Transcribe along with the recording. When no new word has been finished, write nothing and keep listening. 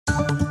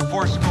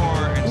New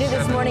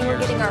this morning, we're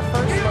getting our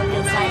first look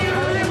inside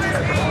Hollywood.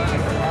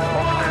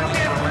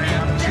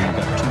 So you've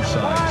got two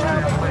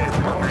sides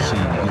to what we're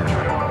seeing here.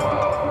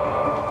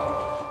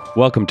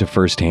 Welcome to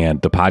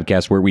Firsthand, the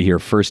podcast where we hear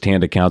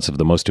firsthand accounts of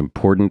the most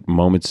important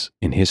moments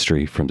in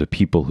history from the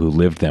people who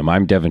lived them.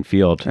 I'm Devin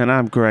Field, And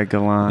I'm Greg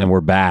Galan. and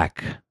we're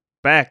back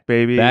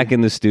baby. back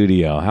in the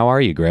studio. How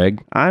are you,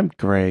 Greg? I'm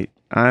great.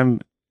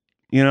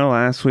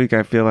 Last week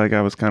I feel like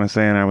I was kind of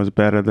saying I was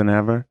better than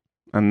ever.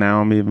 And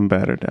now I'm even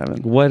better,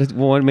 Devin.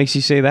 What makes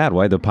you say that?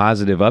 Why the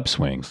positive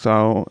upswing?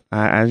 So,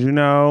 as you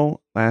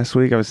know, last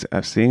week I was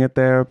seeing a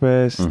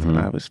therapist.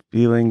 Mhm. I was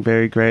feeling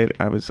very great.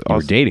 I was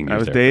also dating your I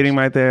was therapist. dating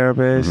my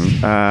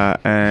therapist,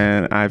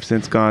 and I've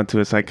since gone to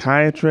a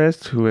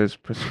psychiatrist who has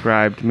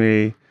prescribed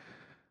me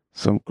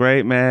some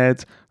great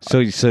meds.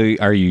 So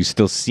are you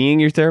still seeing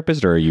your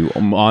therapist, or are you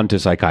on to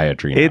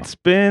psychiatry now? It's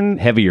been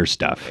heavier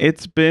stuff.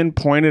 It's been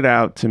pointed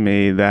out to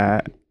me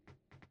that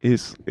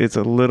it's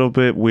a little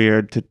bit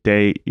weird to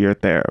date your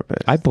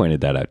therapist. I pointed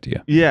that out to you.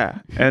 Yeah,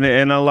 and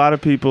a lot of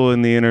people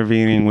in the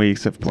intervening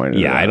weeks have pointed it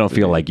Yeah, out. I don't to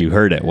feel me. like you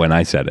heard it when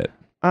I said it.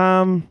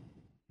 I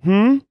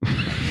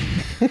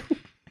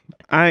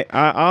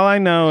all I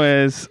know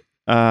is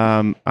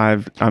I'm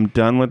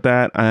done with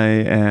that. I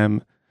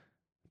am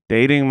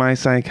dating my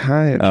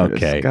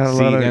psychiatrist. Okay. Got a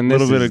See, and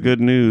little this bit is- of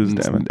good news,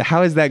 Devin.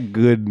 How is that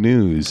good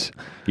news?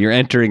 You're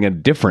entering a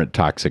different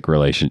toxic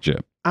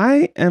relationship.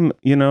 I am,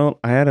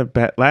 I had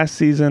last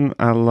season,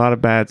 I had a lot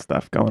of bad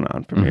stuff going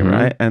on for me, Mhm.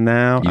 right? And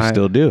now You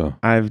still do.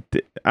 I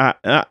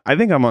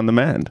think I'm on the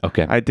mend.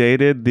 Okay. I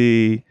dated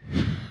the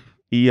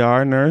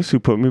ER nurse who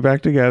put me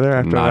back together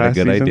after Not a last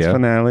good season's idea,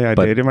 finale. I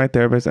but- dated my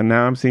therapist, and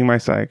now I'm seeing my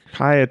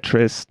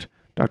psychiatrist,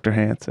 Dr.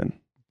 Hansen.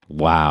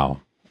 Wow.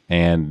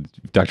 And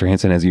Dr.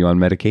 Hansen has you on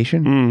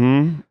medication?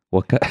 Mm-hmm.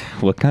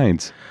 What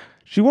kinds?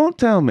 She won't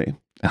tell me.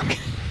 Okay.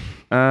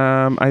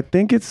 I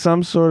think it's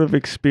some sort of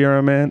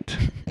experiment.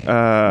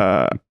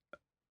 And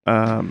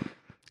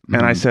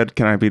I said,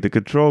 "Can I be the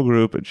control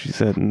group?" And she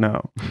said,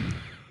 "No."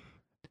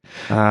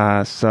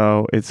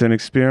 So it's an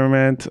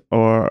experiment,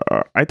 or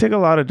I take a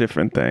lot of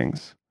different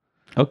things.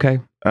 Okay.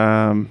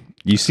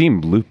 You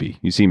seem loopy.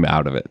 You seem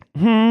out of it.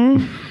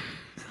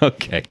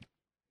 Okay.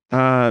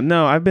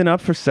 No, I've been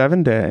up for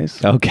 7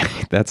 days. Okay.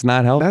 That's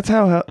not helpful. That's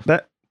how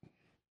that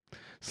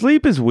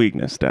sleep is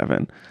weakness,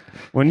 Devin.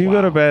 When you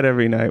go to Wow. bed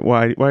every night,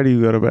 why do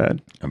you go to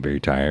bed? I'm very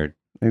tired.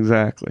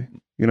 Exactly.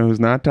 You know who's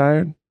not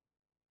tired?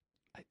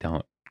 I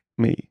don't.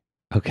 Me.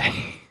 Okay.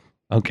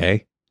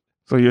 Okay.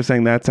 So you're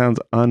saying that sounds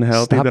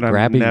unhealthy? Stop that I'm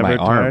grabbing never my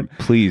arm, tired?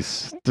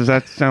 please. Does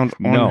that sound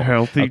No.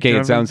 unhealthy? Okay,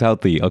 Devin? it sounds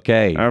healthy.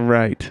 Okay. All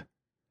right.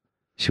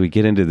 Should we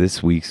get into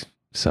this week's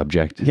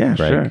subject? Yeah,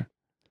 Greg? sure.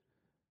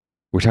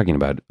 We're talking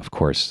about, of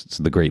course,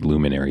 the great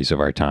luminaries of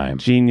our time.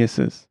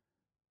 Geniuses.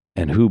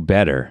 And who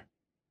better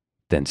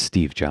than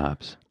Steve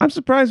Jobs? I'm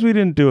surprised we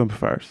didn't do him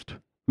first.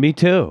 Me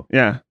too.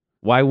 Yeah.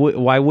 Why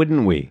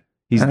wouldn't we?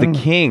 He's I the don't know.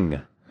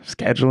 king.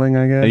 Scheduling,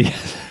 I guess.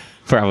 Yes,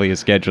 probably a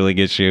scheduling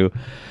issue.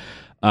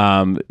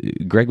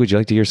 Greg, would you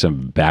like to hear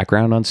some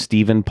background on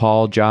Stephen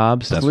Paul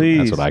Jobs? That's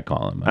Please. what I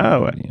call him.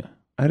 Oh, Yeah.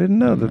 I didn't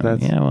know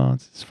that's... Yeah, well,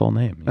 it's his full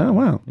name. Oh,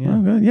 wow. Yeah.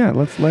 Oh, good. Yeah,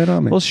 let's lay it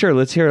on me. Well, sure.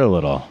 Let's hear a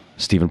little.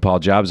 Stephen Paul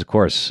Jobs, of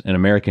course, an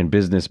American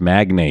business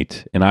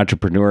magnate, an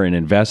entrepreneur and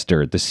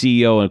investor, the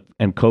CEO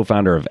and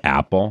co-founder of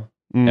Apple.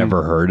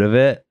 Ever heard of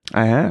it?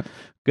 I have.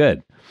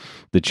 Good.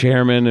 The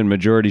chairman and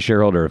majority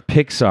shareholder of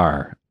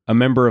Pixar, a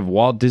member of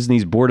Walt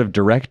Disney's board of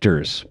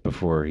directors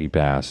before he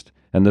passed,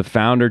 and the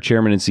founder,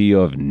 chairman, and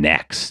CEO of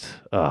Next.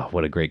 Oh,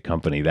 what a great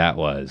company that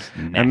was.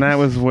 And that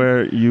was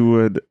where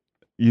you'd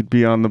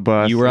be on the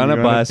bus. You were on a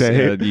bus,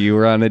 date. you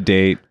were on a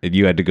date, and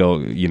you had to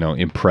go,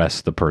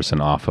 impress the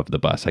person off of the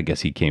bus. I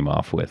guess he came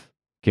up with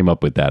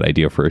that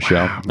idea for a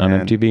show on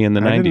man. MTV in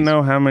the 90s. I didn't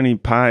know how many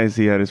pies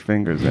he had his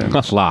fingers in.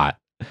 A lot.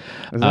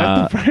 Is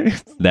that the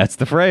phrase? That's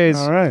the phrase.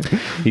 All right.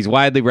 He's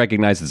widely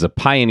recognized as a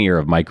pioneer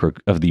of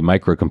the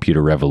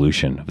microcomputer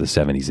revolution of the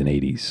 70s and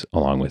 80s,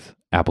 along with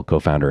Apple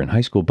co-founder and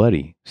high school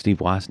buddy Steve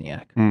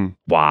Wozniak.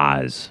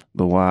 Woz.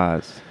 The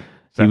Woz.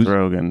 He Seth was-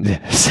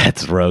 Rogen.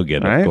 Seth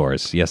Rogen, Right? of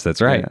course. Yes,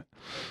 that's right.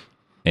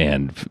 Yeah.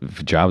 And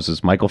Jobs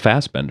was Michael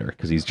Fassbender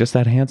because he's just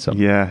that handsome.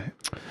 Yeah.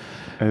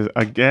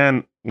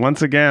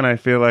 Once again, I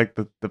feel like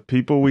the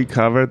people we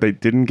covered, they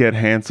didn't get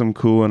handsome,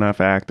 cool enough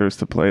actors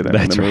to play them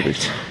That's in the right.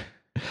 movies.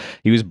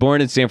 He was born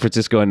in San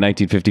Francisco in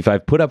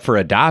 1955, put up for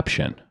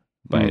adoption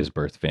by his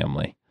birth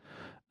family.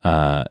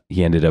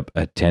 He ended up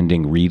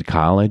attending Reed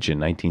College in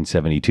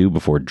 1972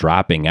 before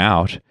dropping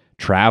out,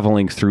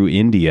 traveling through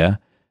India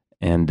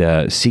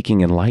and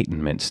seeking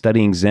enlightenment,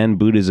 studying Zen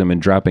Buddhism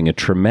and dropping a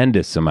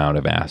tremendous amount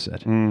of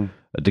acid.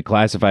 A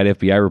declassified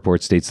FBI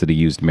report states that he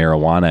used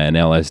marijuana and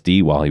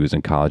LSD while he was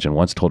in college and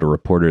once told a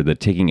reporter that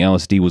taking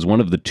LSD was one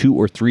of the 2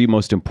 or 3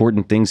 most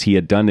important things he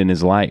had done in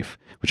his life,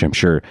 which I'm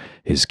sure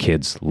his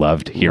kids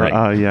loved hearing.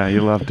 Oh, yeah.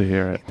 You love to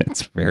hear it.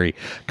 That's very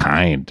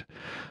kind.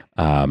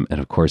 And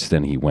of course,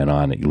 then he went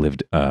on, he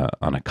lived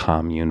on a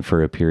commune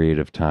for a period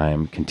of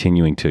time,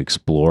 continuing to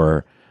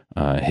explore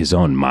his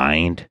own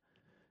mind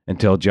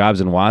until Jobs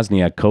and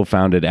Wozniak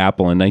co-founded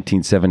Apple in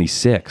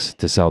 1976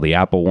 to sell the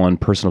Apple I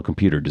personal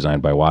computer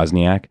designed by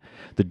Wozniak.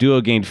 The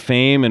duo gained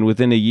fame, and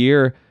within a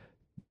year,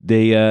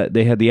 they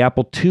had the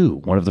Apple II,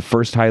 one of the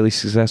first highly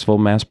successful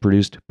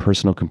mass-produced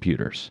personal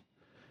computers.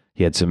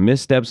 He had some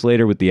missteps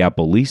later with the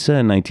Apple Lisa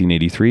in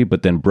 1983,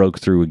 but then broke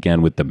through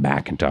again with the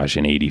Macintosh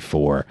in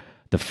 84,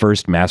 the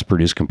first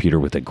mass-produced computer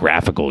with a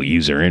graphical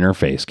user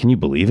interface. Can you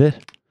believe it?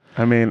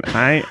 I mean,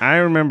 I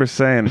remember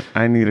saying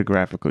I need a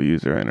graphical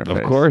user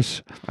interface. Of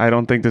course. I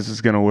don't think this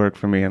is going to work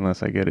for me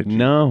unless I get a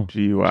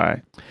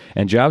GUI.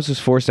 And Jobs was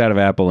forced out of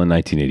Apple in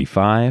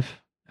 1985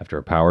 after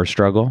a power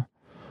struggle.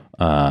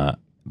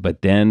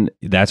 But then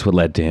that's what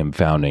led to him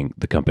founding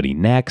the company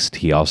Next.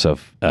 He also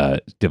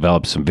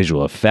developed some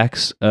visual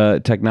effects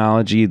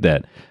technology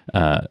that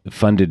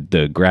funded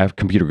the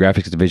computer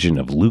graphics division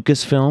of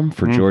Lucasfilm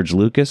for George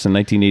Lucas in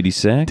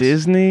 1986.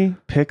 Disney,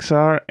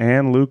 Pixar,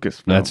 and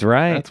Lucasfilm. That's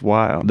right. That's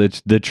wild.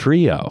 The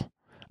trio.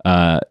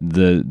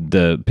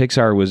 The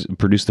Pixar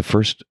produced the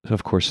first,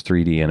 of course,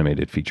 3D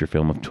animated feature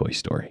film of Toy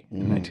Story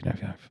in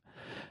 1995.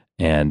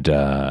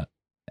 And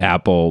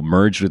Apple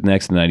merged with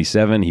Next in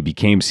 97. He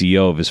became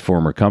CEO of his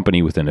former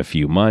company within a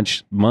few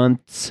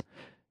months.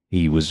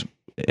 He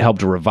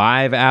helped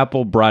revive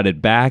Apple, brought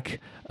it back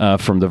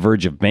from the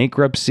verge of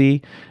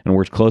bankruptcy, and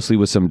worked closely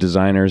with some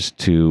designers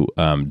to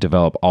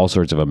develop all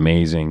sorts of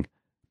amazing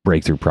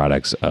breakthrough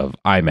products of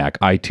iMac,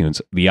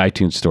 iTunes, the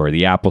iTunes Store,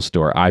 the Apple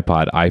Store,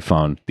 iPod,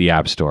 iPhone, the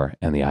App Store,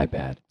 and the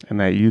iPad.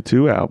 And that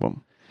U2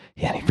 album.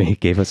 Yeah, he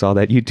gave us all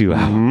that U2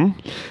 album.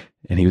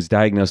 And he was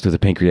diagnosed with a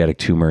pancreatic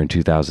tumor in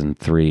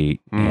 2003.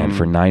 And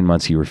for 9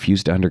 months, he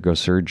refused to undergo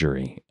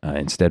surgery,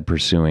 instead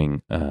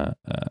pursuing a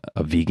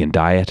vegan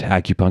diet,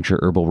 acupuncture,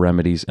 herbal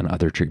remedies, and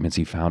other treatments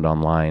he found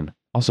online,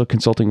 also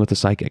consulting with a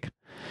psychic.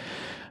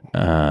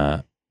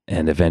 And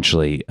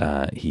eventually,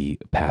 he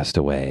passed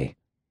away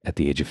at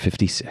the age of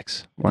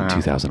 56 in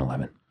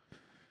 2011.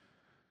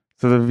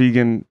 So the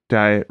vegan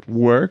diet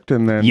worked,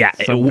 and then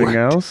something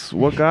else?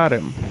 What got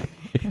him?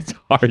 It's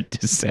hard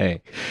to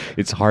say.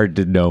 It's hard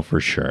to know for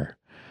sure.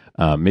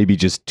 Maybe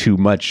just too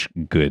much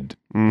good.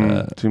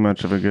 Too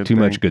much of a good Too thing.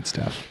 much good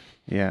stuff.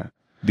 Yeah.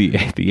 The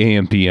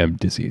AMPM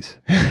disease.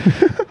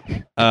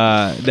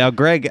 Now,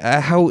 Greg,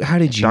 how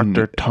did you...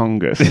 Dr.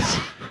 Tungus.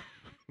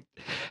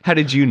 How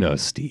did you know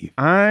Steve?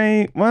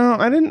 I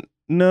didn't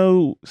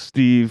know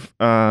Steve.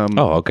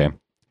 Okay.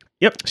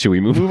 Yep. Should we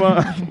move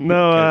on?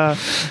 No,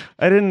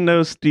 I didn't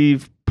know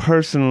Steve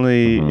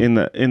personally in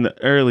the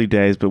early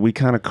days, but we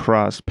kind of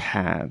crossed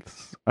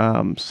paths.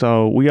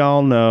 So we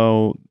all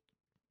know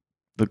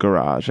the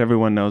garage.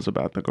 Everyone knows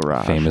about the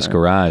garage. Famous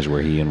garage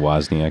where he and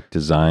Wozniak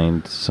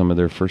designed some of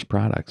their first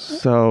products.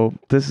 So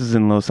this is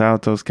in Los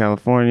Altos,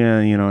 California,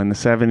 in the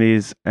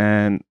 70s.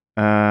 And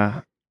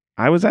I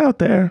was out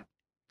there.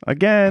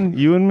 Again,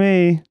 you and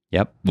me.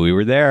 Yep, we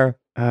were there.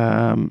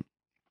 I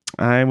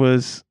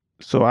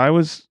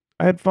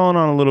had fallen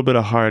on a little bit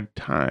of hard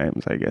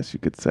times, I guess you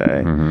could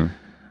say.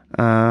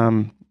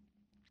 I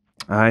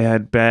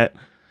had bet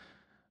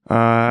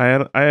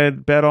I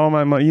had bet all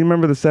my money. You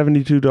remember the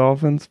 72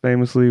 Dolphins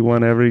famously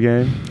won every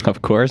game?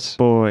 Of course.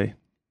 Boy,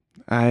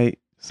 I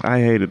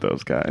hated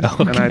those guys.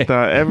 Okay. And I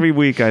thought every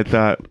week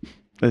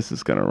this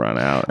is going to run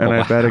out. And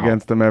I bet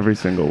against them every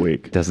single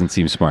week. Doesn't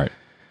seem smart.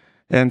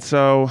 And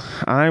so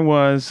I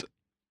was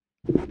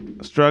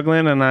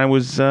struggling, and I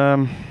was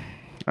on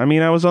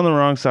the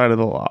wrong side of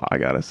the law, I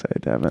got to say,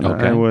 Devin.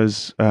 Okay. I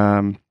was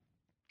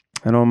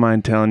I don't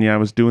mind telling you, I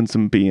was doing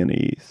some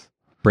B&Es.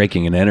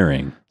 Breaking and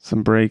entering.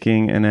 Some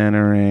breaking and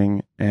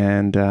entering.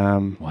 And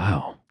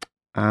wow.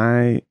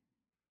 I,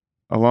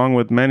 along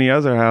with many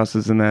other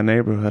houses in that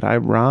neighborhood, I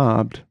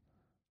robbed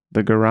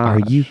the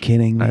garage. Are you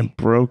kidding me? I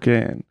broke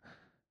in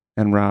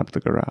and robbed the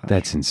garage.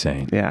 That's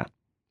insane. Yeah.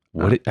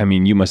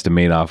 You must have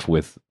made off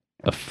with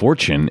a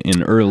fortune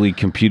in early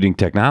computing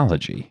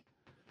technology.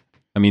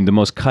 I mean, the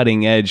most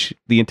cutting edge,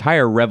 the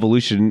entire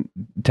revolution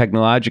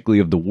technologically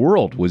of the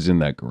world was in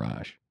that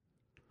garage.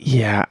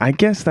 Yeah, I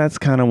guess that's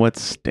kind of what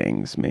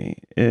stings me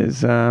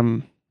is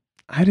I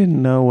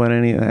didn't know what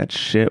any of that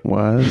shit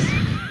was.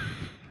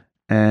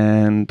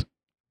 And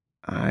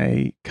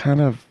I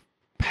kind of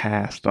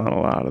passed on a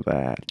lot of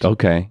that.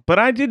 Okay. But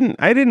I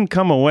didn't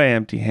come away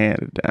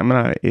empty-handed. I'm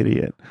not an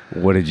idiot.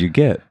 What did you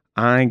get?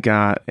 I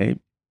got a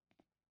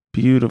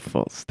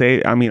beautiful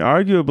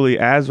arguably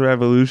as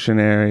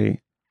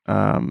revolutionary.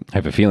 I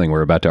have a feeling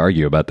we're about to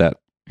argue about that.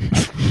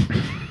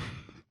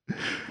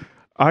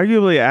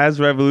 Arguably as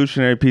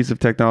revolutionary piece of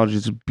technology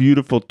is a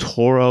beautiful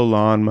Toro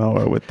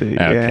lawnmower with the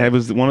it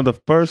was one of the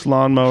first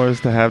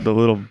lawnmowers to have the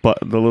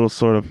little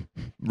sort of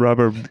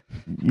rubber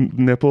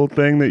nipple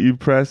thing that you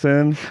press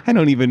in. I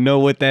don't even know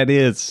what that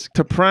is.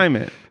 To prime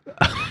it.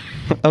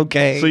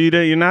 Okay. So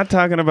you're not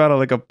talking about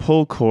a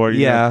pull cord.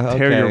 You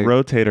tear your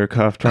rotator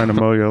cuff trying to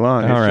mow your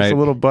lawn. It's just a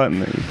little button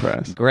that you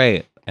press.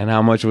 Great. And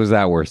how much was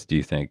that worth, do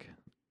you think?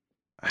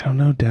 I don't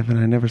know, Devin.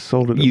 I never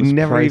sold it. You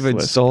never even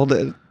sold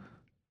it?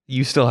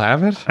 You still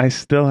have it? I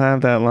still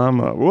have that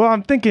lawnmower. Well,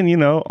 I'm thinking,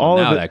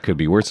 that could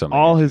be worth something.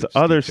 All his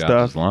other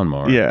stuff.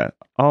 Lawnmower. Yeah.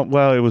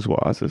 It was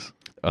Woz's.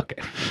 Okay.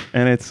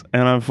 and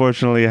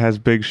unfortunately it has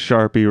big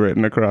Sharpie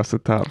written across the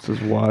top. It says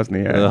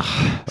Wozniak.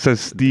 Ugh. It says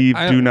Steve,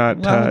 do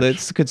not touch.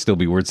 This could still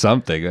be worth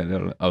something. I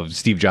don't know. Oh,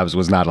 Steve Jobs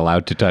was not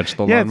allowed to touch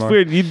the Yeah, it's lawnmower.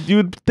 weird.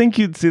 You'd think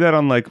you'd see that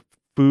on like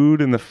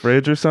food in the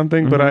fridge or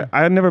something, but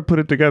I never put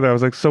it together. I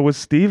was like, so was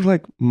Steve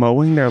like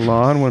mowing their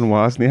lawn when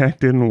Wozniak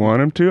didn't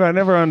want him to? I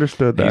never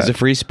understood that. He's a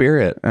free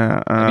spirit.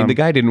 I mean, the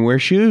guy didn't wear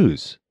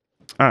shoes.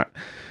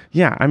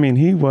 Yeah, I mean,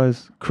 he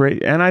was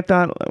crazy. And I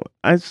thought,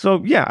 I saw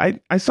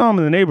him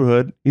in the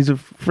neighborhood. He's a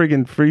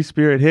friggin' free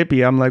spirit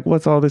hippie. I'm like,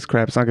 what's all this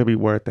crap? It's not going to be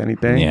worth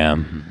anything. Yeah.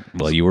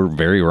 Well, you were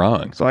very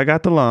wrong. So I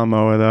got the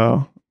lawnmower,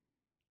 though.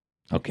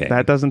 Okay.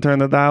 That doesn't turn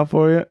the dial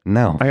for you?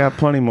 No. I got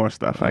plenty more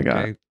stuff. I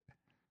got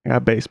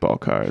baseball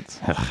cards.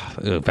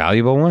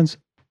 Valuable ones?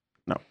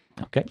 No.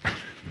 Okay.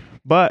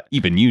 But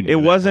Even you knew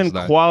it that wasn't was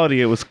not-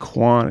 quality, it was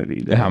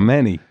quantity. dude. How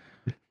many?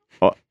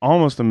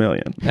 Almost 1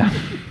 million.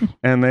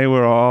 And they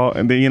were all,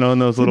 and they, in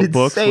those little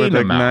books with insane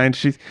like amount. 9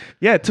 sheets.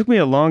 Yeah, it took me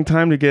a long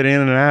time to get in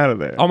and out of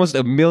there. Almost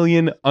 1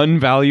 million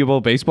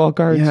unvaluable baseball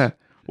cards? Yeah.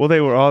 Well,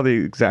 they were all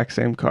the exact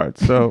same cards.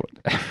 So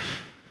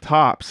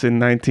Topps in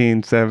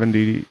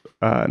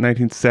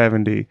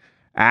 1970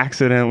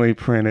 accidentally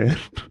printed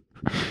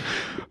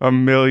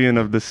 1 million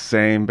of the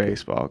same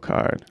baseball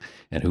card.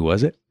 And who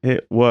was it?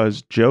 It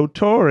was Joe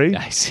Torre,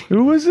 I see.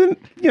 who wasn't,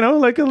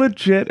 like a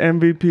legit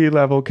MVP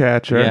level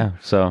catcher. Yeah.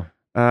 So,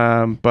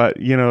 But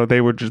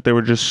there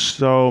were just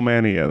so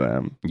many of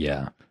them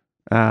yeah.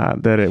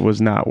 that it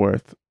was not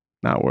worth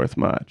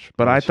much.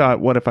 But I thought,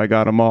 what if I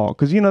got them all?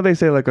 Because they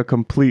say like a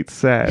complete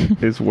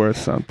set is worth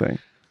something.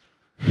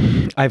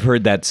 I've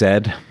heard that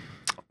said.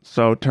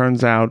 So it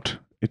turns out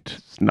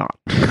it's not.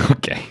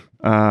 Okay.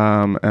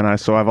 And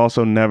I've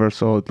also never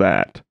sold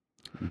that.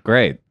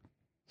 Great.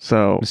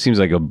 So It seems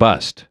like a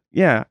bust.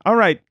 yeah, all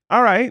right.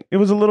 It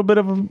was a little bit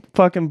of a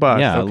fucking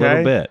bust. Yeah, okay? a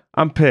little bit.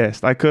 I'm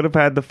pissed. I could have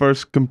had the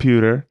first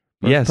computer,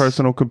 Yes.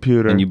 personal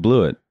computer, And you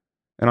blew it.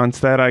 and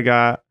instead I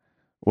got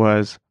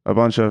was a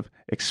bunch of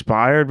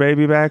expired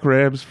baby back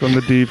ribs from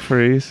the deep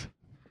freeze.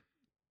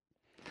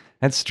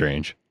 That's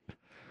strange.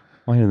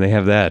 Why did they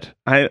have that?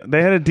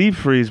 They had a deep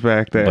freeze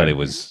back there. But it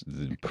was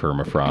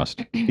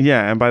permafrost.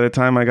 Yeah, and by the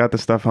time I got the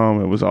stuff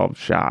home, it was all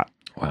shot.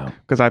 Wow.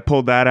 Because I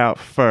pulled that out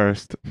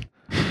first,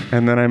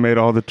 and then I made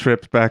all the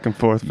trips back and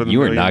forth for the You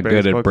were million not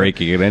good baseball at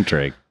breaking an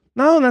entry.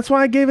 No, that's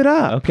why I gave it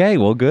up. Okay,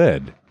 well,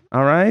 good.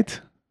 All right?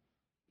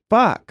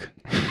 Fuck.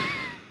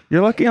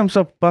 You're lucky I'm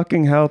so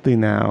fucking healthy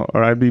now,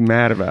 or I'd be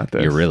mad about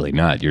this. You're really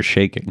not. You're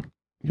shaking.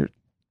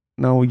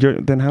 No,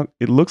 then how?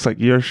 It looks like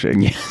you're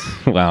shaking. Yeah.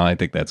 Well, I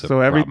think that's a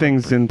So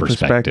everything's problem. in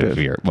perspective.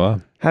 here.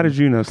 Well, How did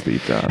you know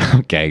Steve Jobs?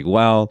 okay.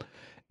 Well,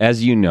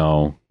 as you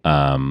know,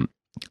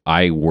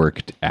 I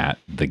worked at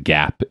the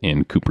Gap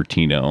in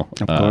Cupertino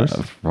Of course.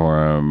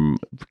 from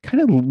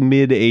kind of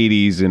mid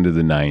 80s into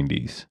the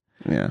 90s.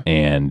 Yeah.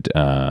 And,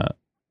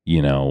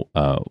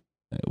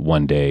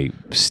 one day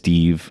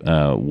Steve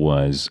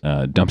was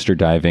dumpster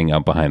diving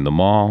out behind the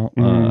mall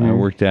I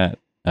worked at.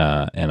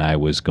 And I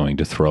was going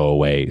to throw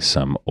away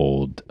some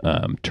old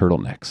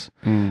turtlenecks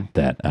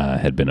that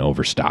had been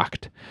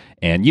overstocked.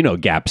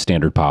 And, Gap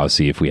standard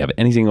policy, if we have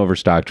anything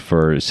overstocked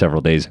for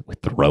several days, we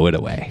throw it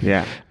away.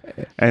 Yeah.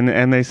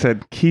 And they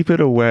said, keep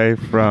it away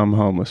from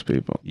homeless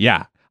people.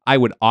 Yeah. I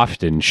would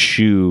often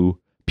shoo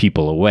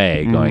people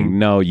away going,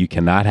 no, you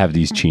cannot have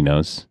these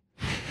chinos.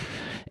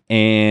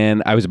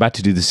 And I was about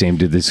to do the same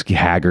to this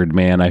haggard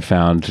man I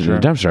found in the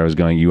dumpster. I was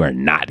going, you are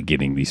not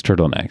getting these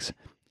turtlenecks.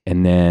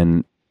 And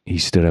then he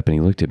stood up and he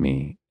looked at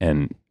me,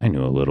 and I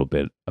knew a little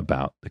bit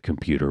about the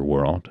computer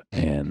world,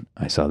 and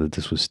I saw that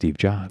this was Steve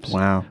Jobs.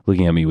 Wow.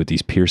 Looking at me with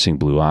these piercing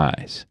blue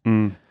eyes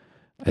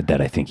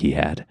that I think he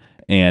had.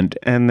 And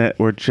that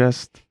were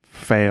just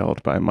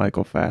failed by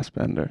Michael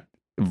Fassbender.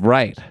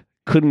 right,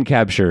 couldn't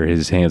capture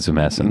his handsome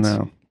essence.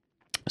 No.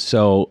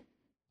 So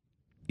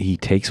he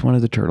takes one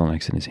of the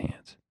turtlenecks in his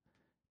hands,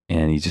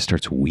 and he just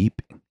starts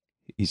weeping.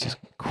 He's just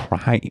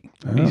crying.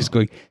 Oh. He's just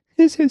going,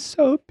 this is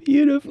so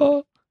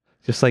beautiful.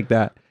 Just like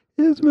that.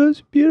 This is the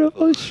most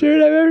beautiful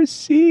shirt I've ever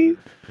seen.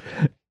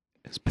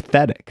 It's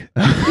pathetic.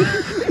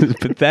 It's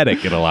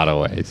pathetic in a lot of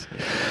ways.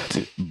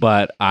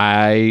 But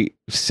I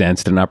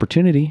sensed an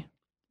opportunity,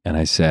 and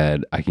I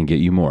said, I can get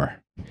you more.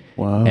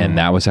 Wow. And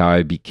that was how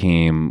I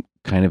became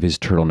kind of his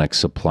turtleneck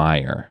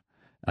supplier.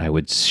 I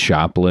would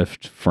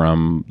shoplift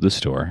from the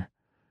store,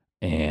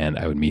 and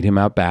I would meet him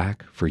out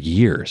back for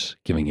years,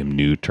 giving him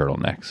new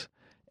turtlenecks.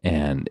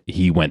 And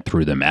he went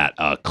through them at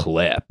a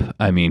clip.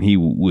 I mean, he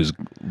was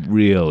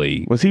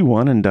really Was he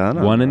one and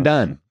done? one and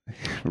done.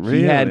 Really?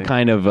 He had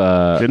kind of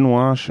Didn't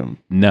wash them.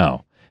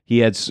 no. He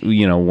had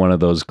one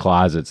of those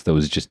closets that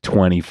was just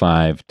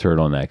 25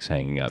 turtlenecks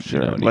hanging up.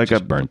 Sure. And he Like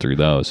just a- burned through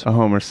those. A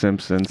Homer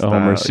Simpson style.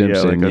 Homer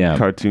Simpson, like yeah. a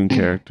cartoon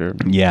character.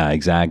 Yeah,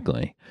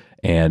 exactly.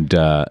 And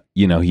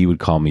he would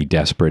call me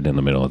desperate in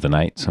the middle of the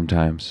night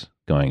sometimes,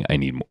 going, I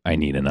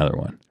need another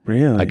one.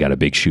 Really? I got a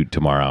big shoot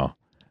tomorrow.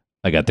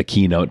 I got the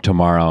keynote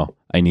tomorrow.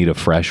 I need a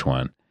fresh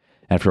one.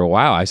 And for a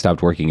while, I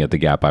stopped working at the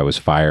Gap. I was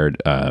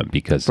fired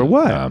because For of,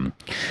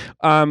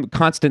 what?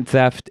 constant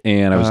theft,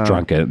 and I was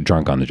drunk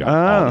on the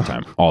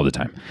job all the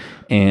time.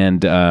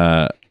 And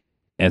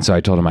so I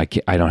told him, I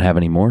don't have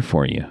any more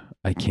for you.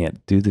 I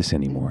can't do this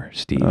anymore,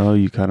 Steve. Oh,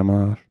 you cut him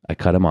off. I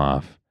cut him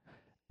off.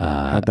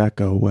 How'd that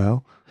go?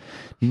 Well,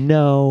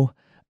 No.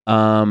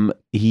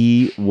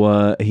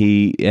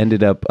 He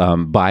ended up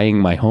buying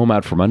my home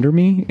out from under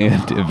me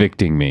and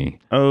evicting me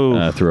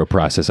through a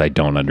process I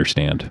don't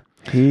understand.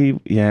 he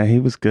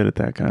was good at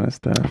that kind of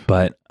stuff.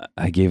 But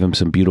I gave him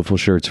some beautiful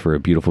shirts for a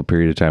beautiful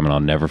period of time, and I'll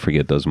never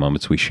forget those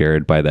moments we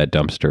shared by that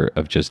dumpster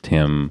of just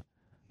him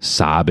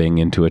sobbing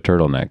into a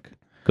turtleneck,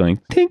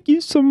 going, "Thank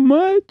you so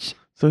much."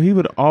 So he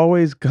would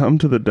always come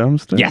to the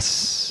dumpster?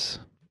 Yes.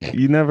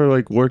 You never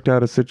like worked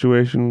out a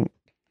situation.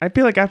 I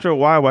feel like after a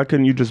while, why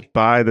couldn't you just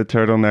buy the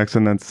turtlenecks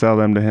and then sell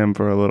them to him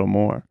for a little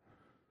more?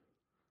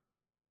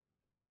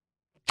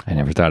 I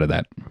never thought of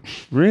that.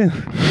 Really?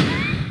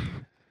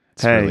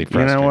 It's Hey, really you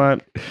frustrating. know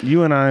what?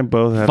 You and I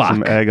both have some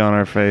Fuck. egg on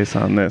our face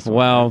on this one.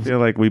 Well- I feel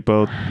like we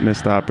both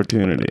missed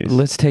opportunities.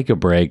 Let's take a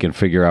break and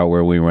figure out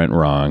where we went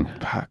wrong.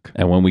 Fuck.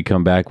 And when we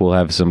come back, we'll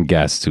have some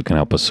guests who can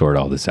help us sort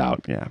all this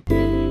out. Yeah.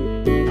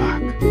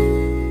 Fuck.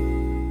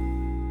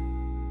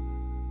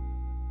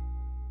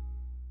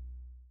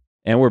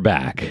 And we're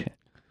back.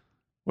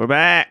 We're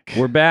back.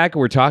 We're back.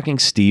 We're talking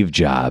Steve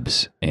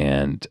Jobs.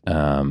 And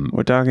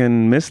We're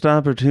talking missed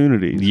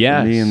opportunities.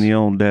 Yes. For me and the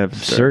old devster.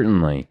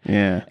 certainly.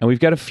 Yeah. And we've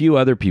got a few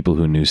other people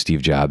who knew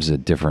Steve Jobs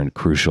at different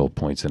crucial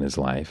points in his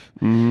life.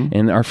 Mm-hmm.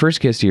 And our first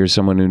guest here is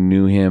someone who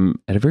knew him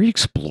at a very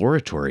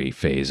exploratory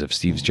phase of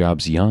Steve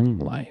Jobs' young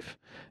life.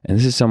 And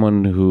this is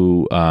someone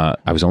who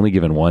I was only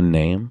given one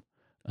name,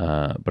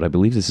 but I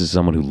believe this is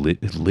someone who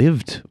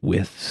lived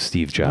with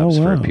Steve Jobs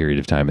for a wow. period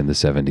of time in the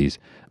 70s.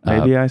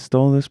 Maybe I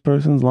stole this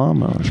person's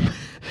lawnmower.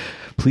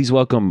 Please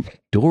welcome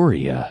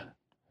Doria.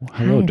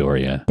 Hello, Hi.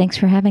 Doria. Thanks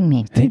for having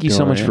me. Thank you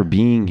so much Doria. for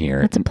being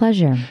here. It's a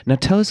pleasure. Now,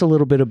 tell us a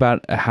little bit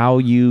about how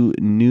you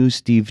knew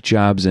Steve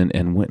Jobs and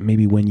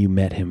maybe when you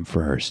met him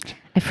first.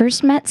 I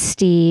first met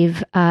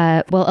Steve.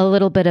 A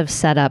little bit of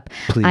setup.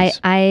 Please.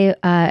 I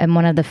am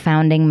one of the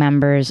founding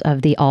members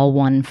of the All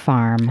One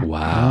Farm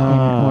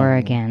Wow. in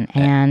Oregon,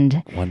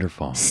 and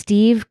Wonderful.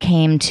 Steve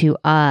came to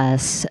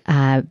us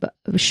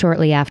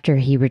shortly after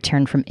he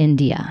returned from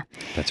India.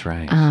 That's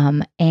right.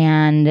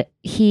 And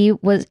he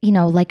was,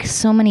 like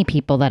so many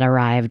people that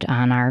arrived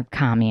on our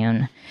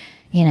commune,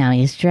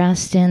 he's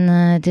dressed in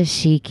the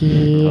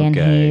dashiki and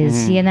Okay.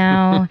 he's,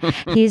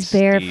 he's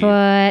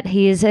barefoot.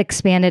 He's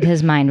expanded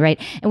his mind, right?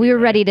 And we were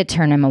ready to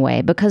turn him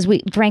away because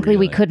we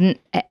Really? couldn't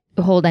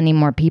hold any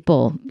more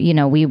people. We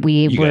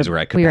guys were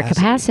at we were at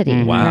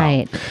capacity, Wow.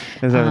 right?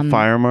 Is that a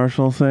fire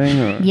marshal thing?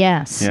 Or?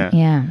 Yes. Yeah.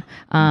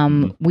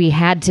 Yeah. We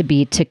had to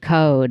be to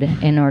code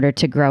in order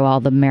to grow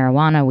all the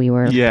marijuana we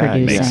were Yeah, it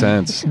producing. makes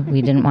sense. So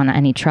we didn't want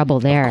any trouble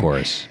there. Of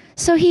course.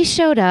 So he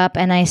showed up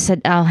and I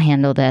said, I'll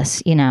handle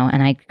this, and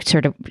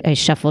I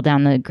shuffled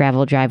down the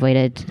gravel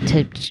driveway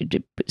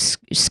to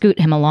scoot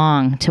him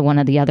along to one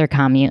of the other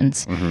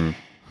communes. Mm-hmm.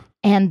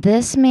 And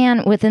this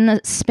man, within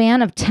the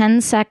span of 10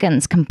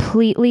 seconds,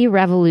 completely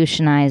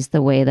revolutionized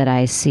the way that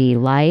I see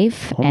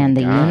life Oh my and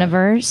the God.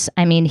 universe.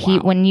 I mean,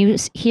 when you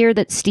hear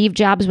that Steve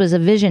Jobs was a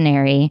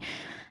visionary,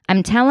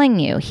 I'm telling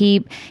you,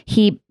 he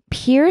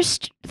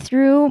pierced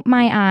through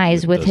my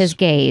eyes with his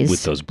gaze.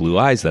 With those blue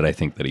eyes that I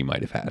think that he might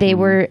have had. They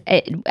were.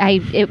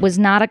 It was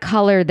not a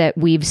color that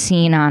we've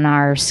seen on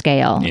our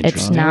scale. It's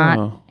Interesting. not.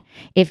 Oh.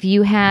 If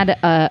you had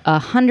a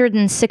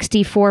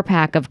 164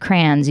 pack of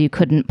crayons, you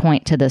couldn't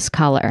point to this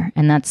color,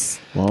 and that's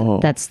Whoa.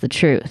 the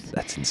truth.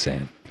 That's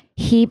insane.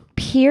 He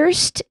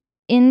pierced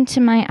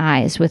into my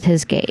eyes with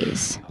his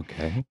gaze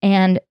Okay.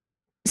 and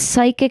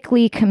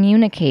psychically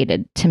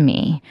communicated to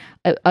me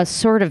a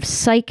sort of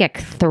psychic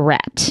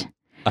threat.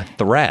 A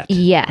threat.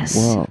 Yes.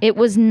 Whoa. It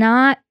was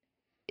not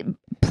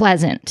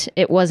pleasant.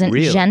 It wasn't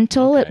Really?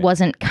 gentle. Okay. It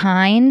wasn't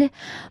kind.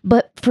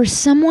 But for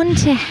someone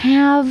to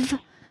have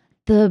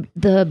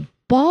the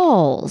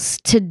balls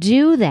to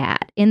do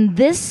that in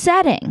this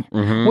setting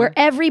Mhm. where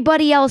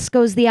everybody else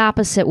goes the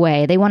opposite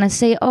way. They want to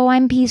say, "Oh,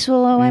 I'm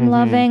peaceful. Oh, I'm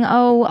loving.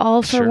 Oh,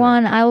 all for Sure.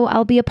 one.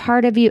 I'll be a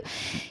part of you."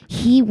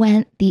 He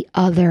went the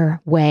other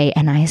way,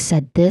 and I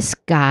said, "This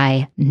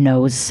guy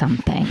knows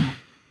something."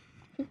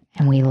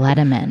 And we let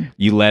him in.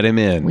 You let him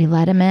in. We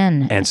let him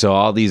in. And so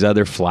all these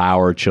other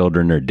flower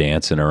children are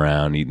dancing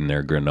around eating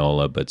their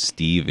granola, but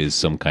Steve is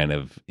some kind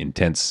of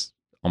intense,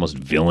 almost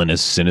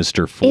villainous,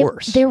 sinister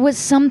force. There was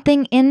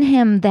something in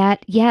him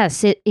that,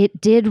 yes,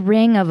 it did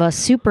ring of a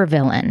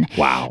supervillain.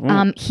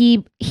 Wow.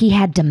 He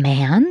had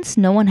demands.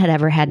 No one had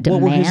ever had What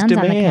demands. were his on the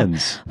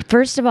demands?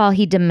 First of all,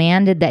 he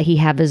demanded that he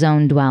have his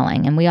own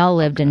dwelling, and we all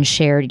lived in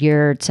shared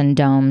yurts and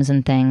domes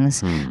and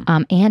things.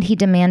 And he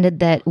demanded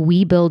that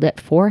we build it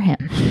for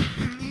him.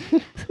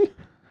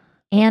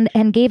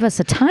 And gave us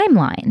a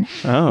timeline,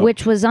 Oh.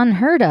 which was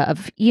unheard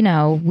of.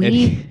 And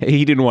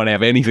he didn't want to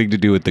have anything to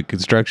do with the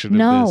construction of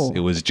No. this.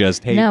 It was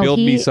just, hey, No, build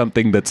me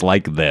something that's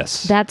like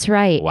this. That's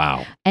right.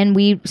 Wow. And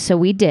we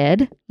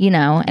did,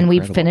 and we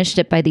finished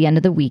it by the end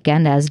of the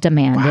weekend as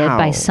demanded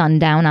by Wow.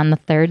 sundown on the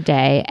third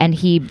day. And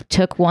he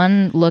took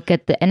one look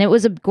at and it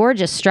was a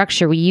gorgeous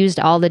structure. We used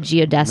all the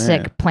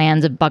geodesic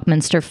plans of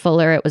Buckminster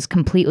Fuller. It was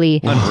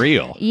completely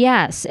Unreal.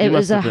 Yes, it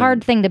was must a have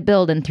hard thing to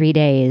build in 3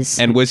 days.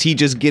 And was he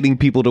just getting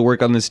people to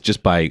work on this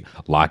just by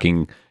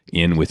locking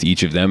in with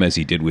each of them as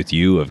he did with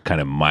you, of kind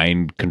of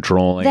mind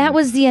controlling? That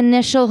was the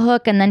initial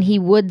hook, and then he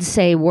would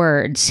say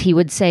words. He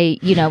would say,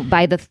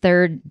 by the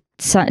third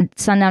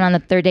sundown on the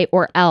third day,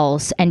 or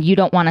else, and you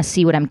don't want to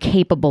see what I'm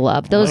capable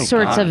of. Those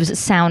sorts of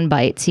sound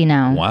bites,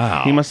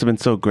 Wow. He must have been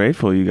so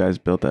grateful you guys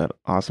built that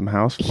awesome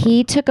house for him.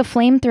 He took a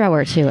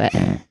flamethrower to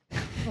it.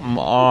 Come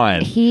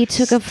on. He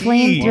took a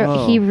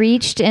flamethrower. He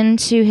reached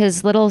into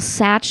his little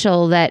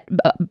satchel that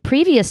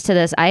previous to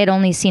this, I had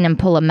only seen him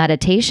pull a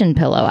meditation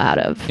pillow out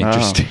of.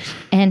 Interesting.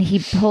 And he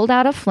pulled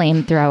out a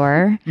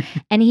flamethrower.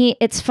 And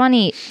it's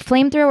funny,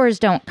 flamethrowers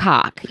don't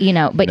cock,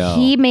 but No.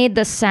 he made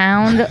the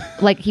sound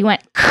like he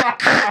went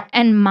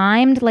and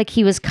mimed like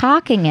he was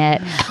cocking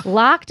it,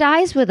 locked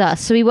eyes with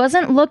us. So he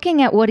wasn't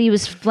looking at what he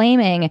was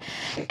flaming.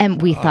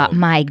 And we thought,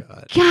 my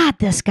God,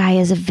 this guy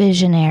is a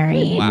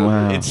visionary.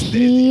 Wow.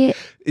 He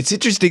It's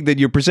interesting that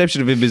your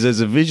perception of him is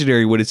as a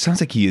visionary when it sounds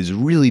like he is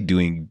really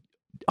doing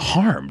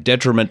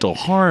detrimental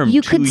harm.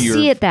 You to could your...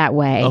 see it that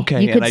way.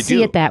 Okay, you and could I see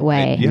do. it that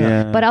way. And,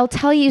 yeah. But I'll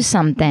tell you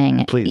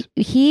something. Please.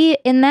 He,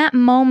 in that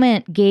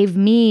moment, gave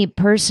me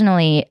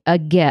personally a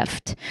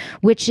gift,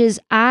 which is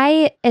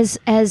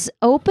as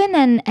open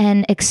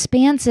and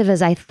expansive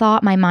as I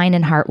thought my mind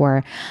and heart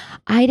were,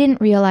 I didn't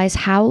realize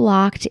how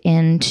locked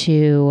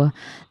into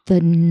the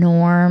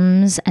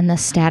norms and the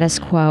status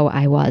quo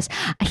I was.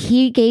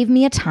 He gave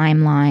me a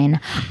timeline.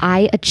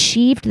 I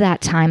achieved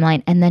that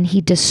timeline, and then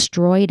he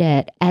destroyed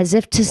it as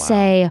if to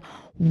say,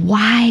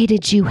 why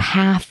did you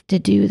have to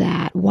do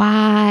that?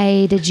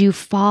 Why did you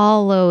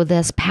follow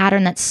this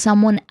pattern that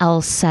someone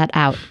else set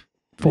out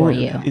for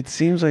you? It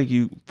seems like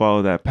you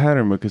follow that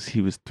pattern because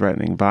he was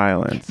threatening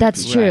violence.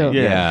 That's true.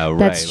 Yeah, right.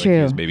 That's Like true.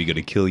 He was maybe going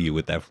to kill you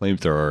with that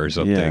flamethrower or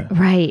something. Yeah.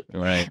 Right.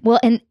 Right. Well,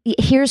 and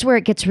here's where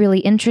it gets really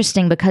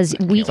interesting because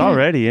It's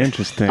already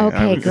interesting. Okay,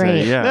 I would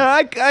great. Say, yeah. No,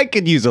 I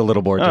could use a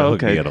little more to Oh,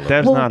 hook me okay. in a little.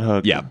 That's Well, not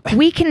hooked. Yeah.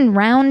 we can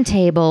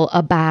roundtable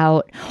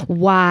about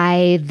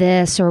why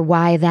this or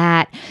why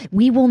that.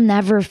 We will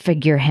never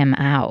figure him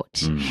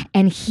out.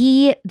 And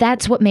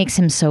that's what makes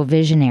him so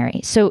visionary.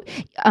 So,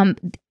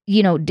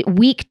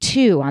 week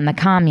 2 on the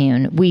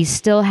commune, we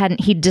still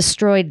he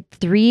destroyed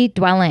 3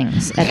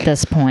 dwellings at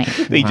this point.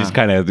 He just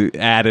kind of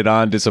added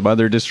on to some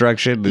other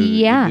destruction.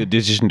 Yeah. In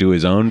addition to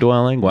his own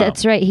dwelling. Wow.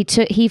 That's right. He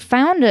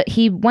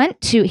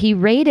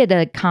raided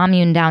a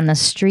commune down the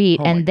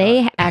street, and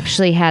they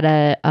actually had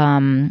a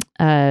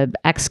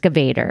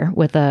excavator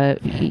with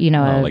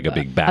like a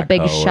big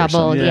backhoe or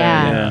shovel. something.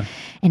 Yeah.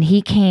 And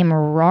he came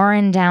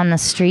roaring down the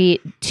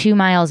street 2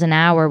 miles an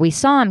hour. We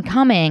saw him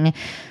coming.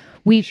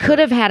 We could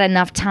have had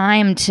enough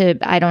time to,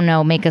 I don't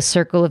know, make a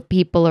circle of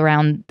people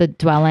around the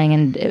dwelling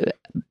and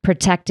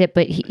protect it.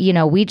 But,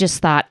 we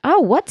just thought, oh,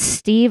 what's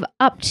Steve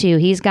up to?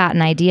 He's got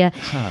an idea.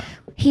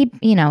 He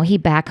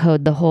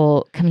backhoed the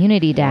whole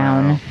community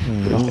down,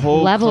 The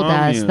whole leveled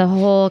us, commune. the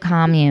whole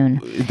commune.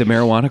 The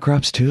marijuana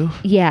crops too?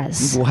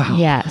 Yes. Wow.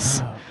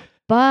 Yes.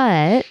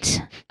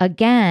 But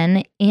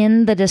again,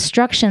 in the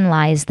destruction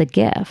lies the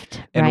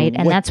gift, And right?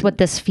 And what- that's what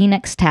this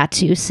phoenix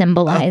tattoo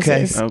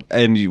symbolizes.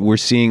 And we're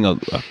seeing a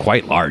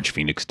quite large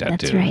phoenix tattoo.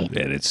 That's right.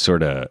 And it's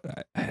sort of,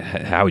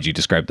 how would you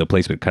describe the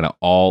placement? Kind of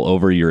all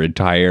over your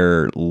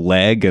entire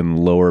leg and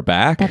lower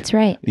back? That's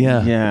right.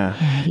 Yeah. Yeah.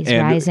 Yeah, he's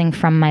And- rising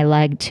from my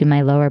leg to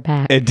my lower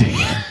back.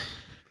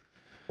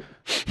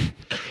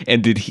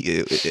 And did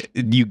he?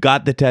 You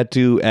got the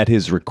tattoo at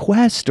his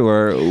request,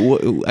 or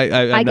I'm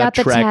I not got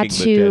the tracking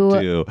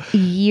tattoo,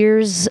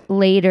 years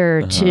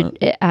later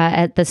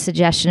at the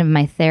suggestion of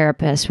my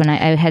therapist when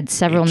I had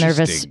several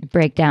nervous Interesting.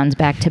 breakdowns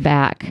back to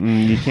back.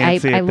 You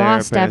can't see a I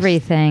lost therapist.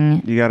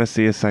 everything. You got to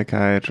see a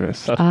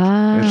psychiatrist.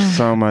 Ah. It's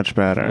so much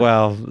better.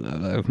 Well,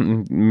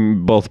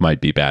 both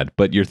might be bad,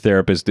 but your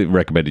therapist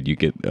recommended you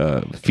get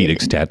a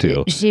phoenix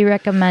tattoo. She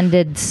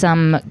recommended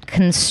some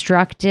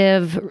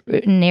constructive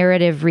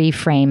narrative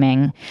reframing.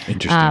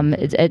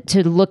 Interesting.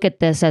 To look at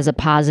this as a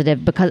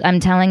positive, because I'm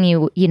telling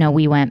you,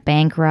 we went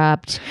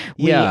bankrupt.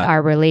 Yeah.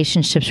 Our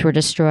relationships were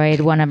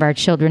destroyed. One of our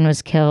children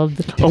was killed.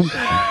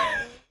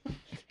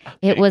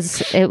 It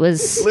was.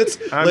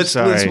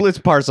 Let's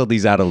parcel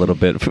these out a little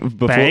bit.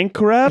 Before,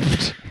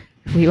 Bankrupt?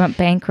 We went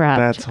bankrupt.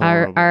 That's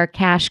horrible. Our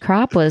cash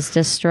crop was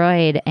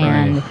destroyed,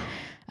 and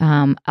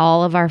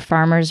all of our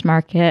farmers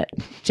market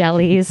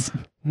jellies.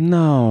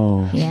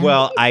 No. Yeah.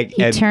 Well,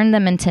 He turned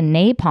them into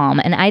napalm,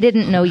 and I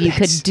didn't know you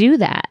could do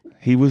that.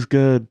 He was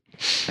good.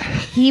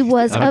 He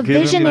was a give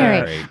him visionary.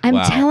 that. I'm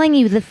Wow. telling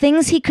you, the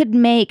things he could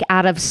make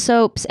out of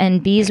soaps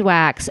and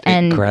beeswax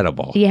and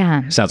incredible.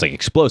 Yeah. Sounds like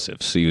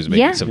explosives. So he was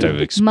making Yeah, some type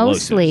of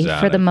explosives. mostly out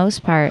for the of-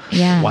 most part.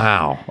 Yeah.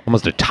 Wow,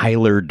 almost a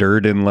Tyler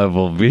Durden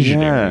level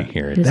visionary Yeah.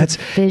 here. He was a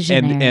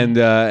visionary. and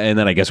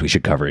then I guess we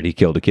should cover it. He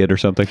killed a kid or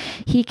something.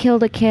 He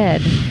killed a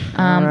kid. He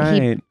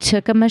right.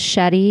 took a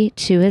machete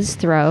to his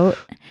throat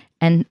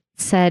and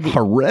said,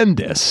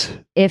 Horrendous.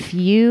 if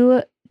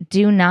you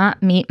do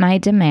not meet my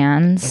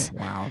demands,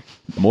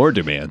 More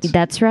demands.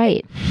 that's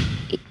right.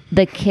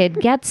 The kid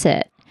gets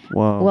it.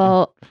 Whoa.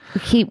 Well,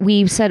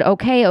 we said,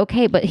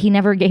 okay, but he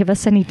never gave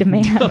us any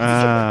demands.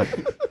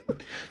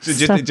 So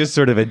just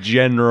sort of a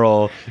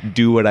general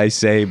do what I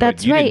say, but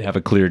That's you right. didn't have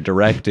a clear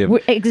directive.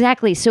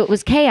 Exactly. So it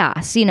was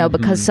chaos,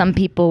 because some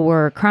people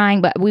were crying,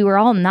 but we were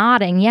all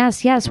nodding.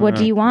 Yes. What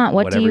do you want?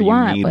 What do Whatever you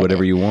want? need,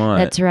 whatever you want.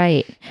 That's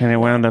right. And it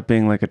wound up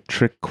being like a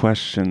trick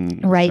question.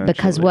 Right.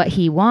 Because essentially. what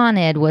he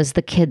wanted was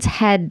the kid's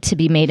head to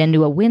be made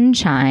into a wind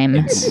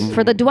chime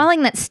for the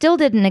dwelling that still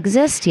didn't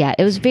exist yet.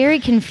 It was very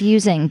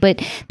confusing,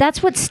 but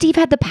that's what Steve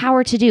had the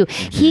power to do.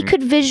 He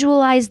could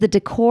visualize the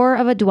decor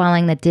of a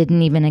dwelling that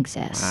didn't even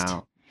exist.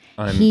 Wow.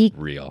 He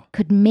Unreal.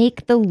 could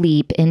make the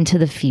leap into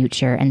the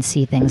future and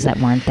see things that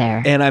weren't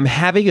there. And I'm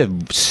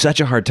having such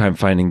a hard time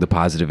finding the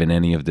positive in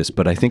any of this,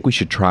 but I think we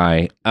should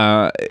try.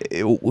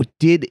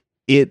 Did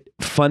it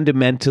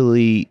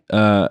fundamentally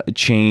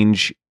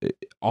change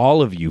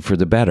all of you for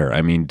the better?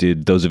 I mean,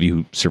 did those of you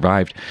who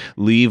survived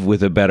leave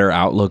with a better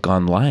outlook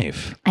on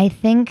life? I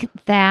think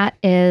that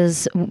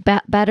is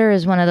better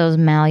is one of those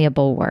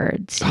malleable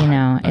words.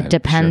 It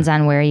depends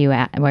on where you're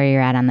at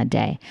on the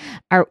day.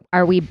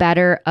 Are we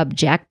better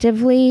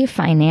objectively,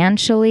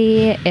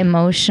 financially,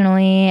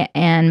 emotionally,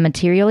 and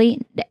materially?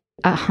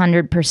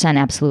 100%,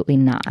 absolutely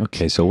not.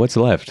 Okay, so what's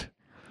left?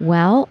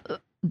 Well,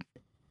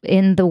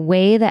 in the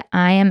way that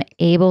I am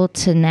able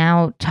to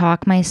now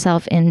talk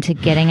myself into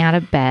getting out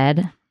of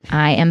bed,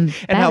 I am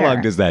better. And how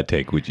long does that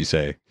take, would you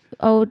say?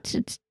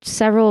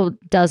 Several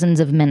dozens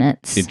of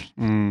minutes.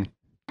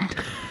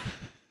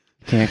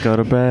 Can't go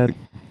to bed.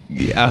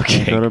 Yeah,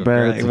 okay. Go to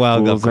bed. It's a Well,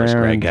 of fool's course,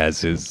 Greg errand.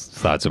 has his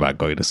thoughts about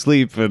going to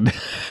sleep, and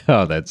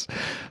that's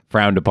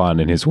frowned upon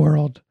in his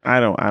world. I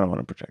don't want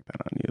to project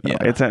that on you. Though.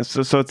 Yeah.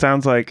 It's so it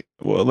sounds like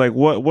what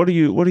are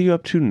you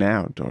up to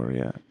now,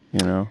 Doria?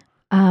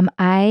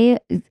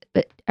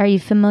 Are you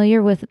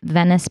familiar with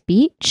Venice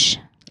Beach?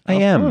 I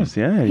Of am. course,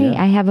 yeah. Hey,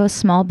 I have a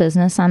small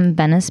business on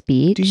Venice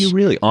Beach. Do you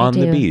really? On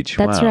the do. beach?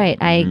 That's Wow. right.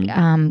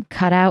 Mhm. I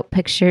cut out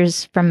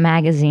pictures from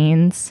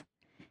magazines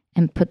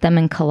and put them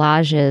in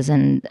collages,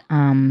 and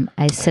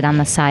I sit on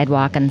the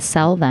sidewalk and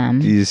sell them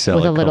You sell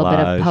with a a little bit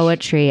collage. of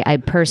poetry. I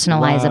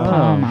personalize a Wow.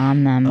 poem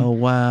on them. Oh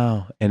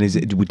wow! And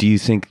do you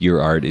think your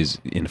art is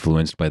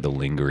influenced by the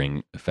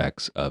lingering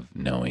effects of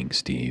knowing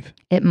Steve?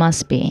 It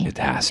must be. It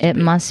has to. It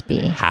be. must be.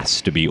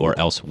 Has to be, or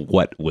else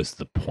what was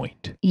the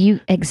point? You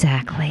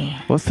exactly.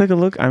 Let's take a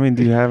look. I mean,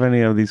 do you have any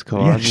of these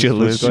collages?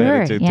 let's Liz? go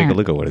ahead Sure, and take yeah. a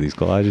look at one of these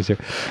collages here.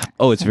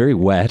 Oh, it's very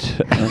wet.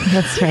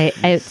 That's right.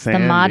 The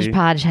Sandy. Mod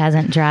Podge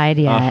hasn't dried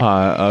yet.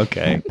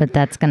 Okay. But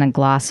that's going to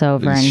gloss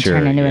over and Sure,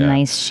 turn into a yeah.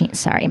 nice sheet.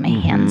 Sorry, my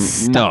hands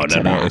stuck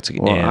to that. It's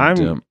Well,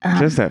 and, I'm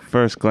just at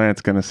first glance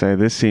going to say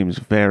this seems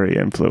very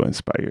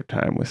influenced by your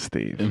time with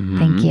Steve.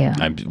 Thank you.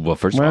 Well,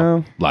 first of all,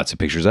 Well- lots of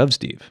pictures of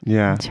Steve.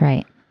 Yeah. That's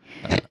right.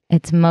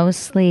 It's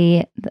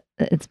mostly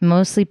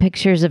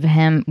pictures of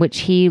him, which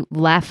he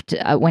left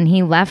when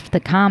he left the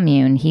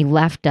commune. He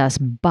left us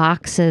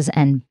boxes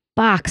and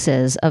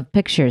boxes of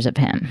pictures of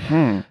him,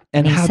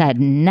 and he said,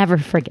 "Never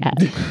forget."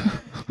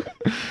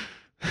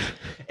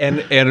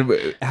 And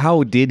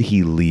how did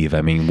he leave?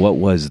 I mean, what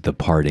was the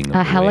parting of the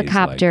A ways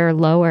helicopter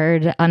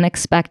lowered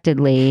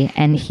unexpectedly,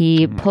 and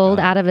he pulled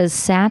out of his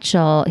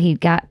satchel. He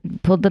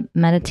pulled the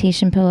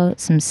meditation pillow,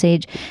 some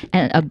sage,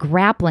 and a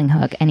grappling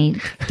hook, and he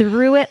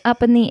threw it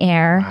up in the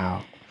air.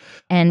 Wow.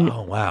 And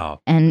Oh wow!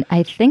 and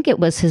I think it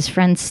was his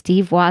friend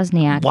Steve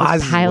Wozniak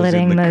was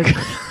piloting the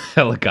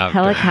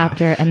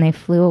helicopter, and they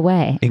flew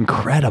away.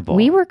 Incredible.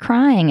 We were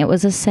crying. It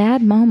was a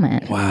sad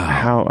moment. Wow.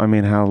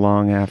 How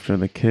long after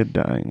the kid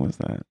dying was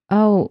that?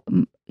 Oh,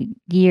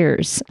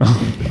 years.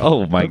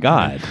 Oh my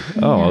God.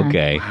 Oh, Yeah.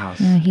 okay.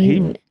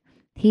 Wow.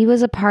 He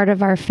was a part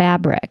of our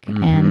fabric,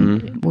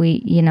 and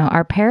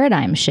our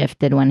paradigm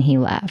shifted when he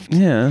left.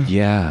 Yeah.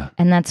 Yeah.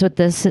 And that's what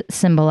this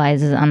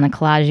symbolizes on the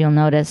collage. You'll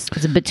notice,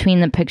 because between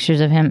the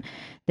pictures of him,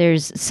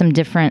 there's some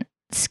different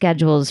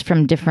schedules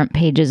from different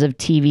pages of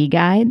TV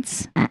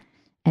guides.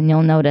 And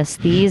you'll notice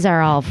these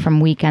are all from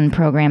weekend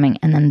programming.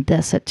 And then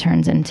it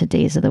turns into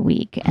days of the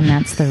week. And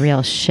that's the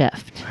real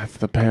shift. That's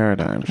the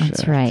paradigm shift.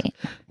 That's right.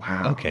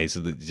 Wow. Okay. So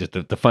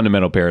the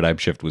fundamental paradigm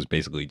shift was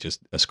basically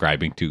just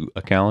ascribing to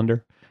a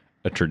calendar,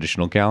 a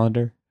traditional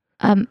calendar.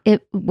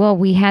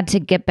 We had to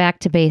get back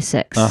to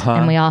basics,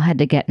 and we all had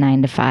to get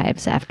 9 to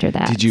 5s after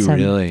that. Did you So,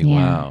 really? yeah.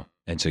 Wow.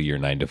 And so your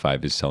 9 to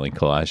 5 is selling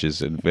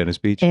collages in Venice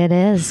Beach? It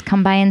is.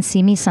 Come by and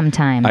see me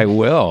sometime. I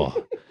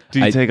will. Do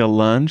you take a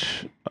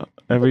lunch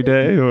every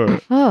day or?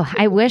 Oh,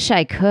 I wish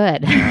I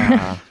could.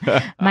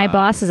 My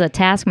boss is a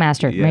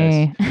taskmaster. Yes.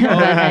 Me. But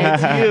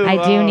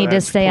I do need to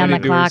that's stay on the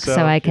pointed to clock so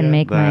herself. I can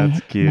make my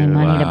That's cute.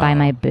 money to buy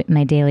Wow.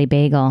 my daily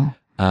bagel.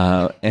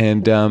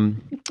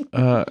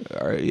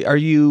 Are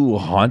you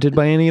haunted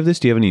by any of this?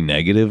 Do you have any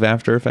negative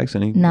after effects?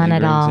 Any None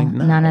at lingering all. things?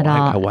 No. None at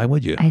all. Why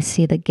would you? I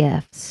see the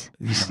gifts.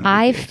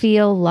 I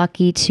feel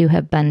lucky to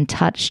have been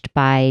touched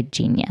by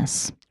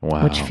genius,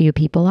 Wow. which few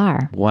people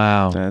are.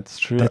 Wow. That's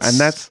true. That's- And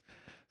that's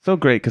so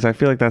great because I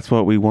feel like that's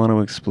what we want to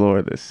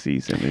explore this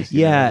season.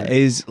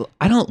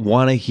 I don't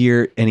want to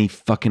hear any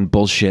fucking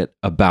bullshit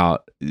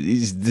about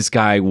this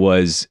guy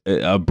was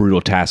a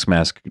brutal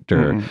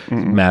taskmaster.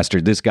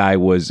 Master. This guy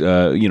was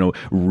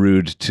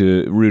rude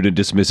and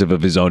dismissive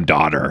of his own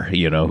daughter,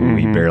 who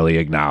he barely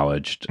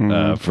acknowledged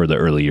for the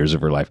early years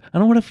of her life. I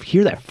don't want to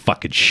hear that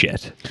fucking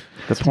shit.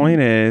 The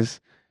point is,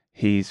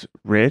 he's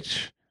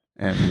rich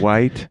and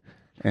white,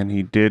 and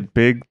he did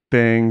big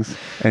things,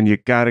 and you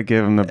got to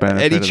give him the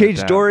benefit. And he of changed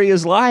the doubt.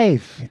 Doria's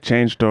life. He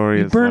changed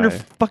Doria's He burned life.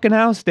 her fucking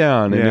house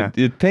down. Yeah.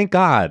 And thank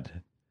God.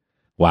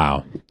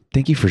 Wow.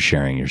 Thank you for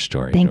sharing your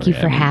story. Thank you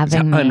Doria. for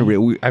having me.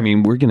 Unreal.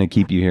 We're going to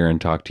keep you here and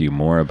talk to you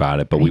more about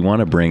it, but we want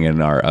to bring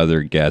in our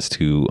other guest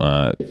who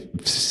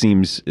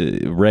seems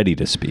ready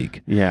to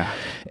speak. Yeah.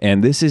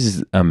 And this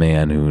is a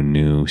man who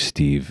knew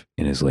Steve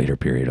in his later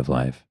period of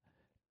life.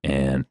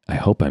 And I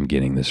hope I'm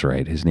getting this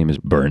right. His name is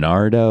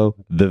Bernardo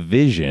the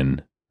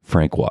Vision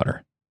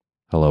Frankwater.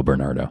 Hello,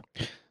 Bernardo.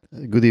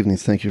 Good evening.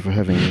 Thank you for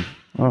having me.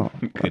 Oh,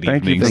 Good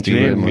thank you evening, for Thank you Steve.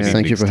 very being much. here.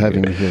 Thank you for Steve.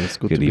 having me here. It's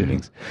good to Good be here.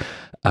 evenings.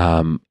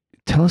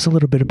 Tell us a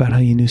little bit about how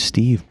you knew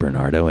Steve,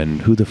 Bernardo,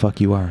 and who the fuck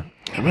you are.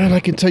 Well, I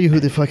can tell you who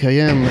the fuck I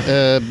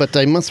am, but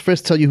I must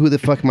first tell you who the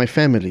fuck my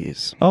family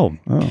is. Oh,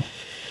 Oh.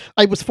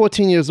 I was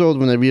 14 years old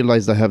when I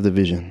realized I have the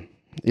vision.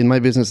 In my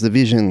business, the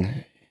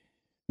vision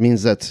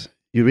means that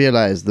you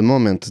realize the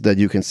moment that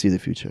you can see the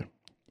future.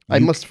 I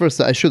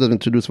should have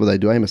introduced what I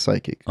do. I'm a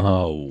psychic.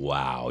 oh,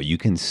 wow. You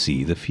can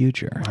see the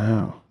future.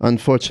 Wow.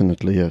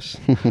 Unfortunately, yes.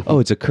 Oh,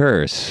 it's a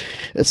curse.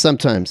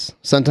 Sometimes.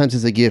 Sometimes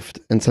it's a gift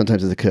and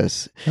sometimes it's a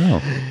curse.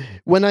 Oh,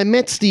 When I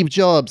met Steve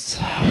Jobs,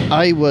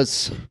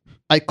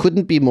 I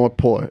couldn't be more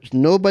poor.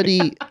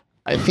 Nobody,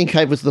 I think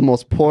I was the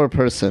most poor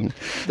person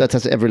that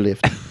has ever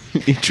lived.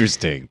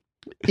 interesting.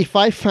 If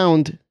I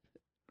found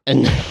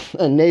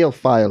a nail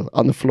file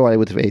on the floor, I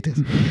would have ate it.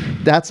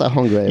 That's how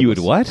hungry I was. You would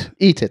what?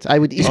 Eat it. I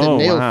would eat Oh, a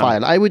nail wow.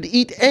 file. I would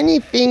eat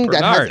anything that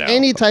Bernardo. has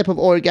any type of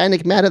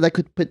organic matter that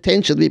could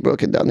potentially be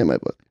broken down in my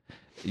body.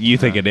 You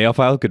think a nail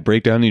file could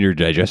break down in your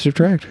digestive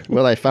tract?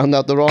 Well, I found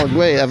out the wrong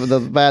way, the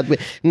bad way.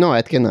 No,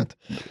 it cannot.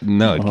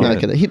 No, it No, it can't.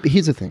 cannot.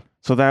 Here's the thing.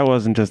 So that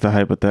wasn't just a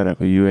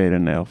hypothetical. You ate a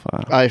nail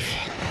file.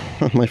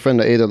 My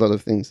friend, I ate a lot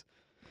of things,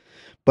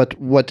 but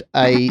what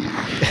I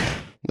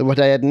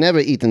had never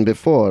eaten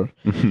before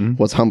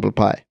was humble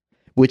pie,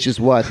 which is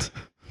what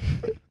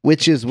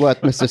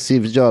Mr.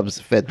 Steve Jobs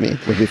fed me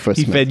when we first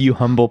He met. fed you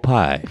humble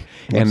pie.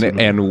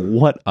 And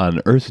what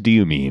on earth do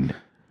you mean?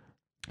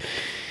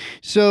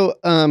 So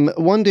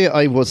one day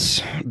I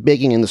was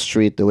begging in the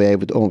street the way I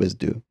would always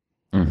do,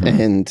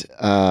 and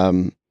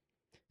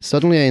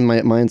suddenly in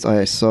my mind's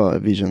eye I saw a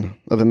vision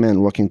of a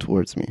man walking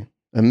towards me,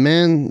 a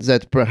man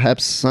that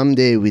perhaps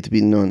someday would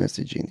be known as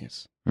a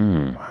genius.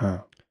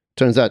 Wow.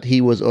 Turns out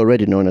he was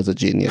already known as a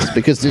genius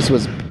because this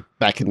was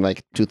back in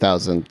like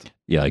 2000.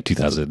 Yeah, like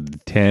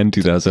 2010,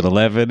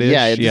 2011 ish.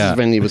 Yeah, this is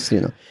when he was,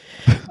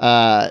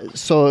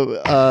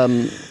 So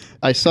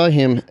I saw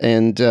him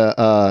and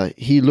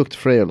he looked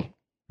frail.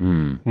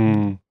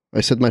 Hmm.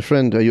 I said, "My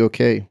friend, are you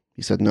okay?"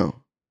 He said, "No,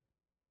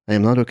 I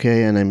am not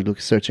okay, and I'm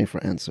searching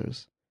for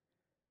answers."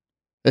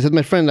 I said,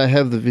 "My friend, I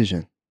have the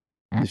vision.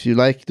 If you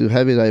like to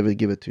have it, I will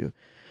give it to you.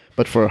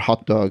 But for a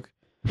hot dog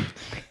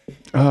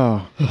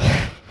Oh.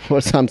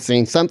 or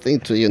something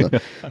to,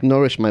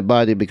 nourish my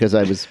body because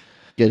I was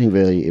getting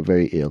very,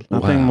 very ill."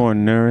 Nothing Wow. more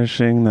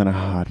nourishing than a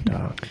hot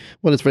dog.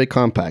 Well, it's very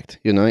compact.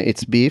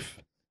 It's beef,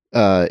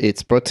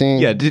 it's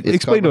protein. Yeah, it's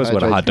explain to us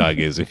what a hot carbohydrate. dog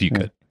is, if you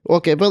could.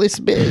 Okay, well, it's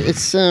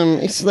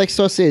like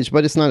sausage,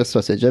 but it's not a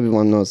sausage.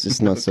 Everyone knows it's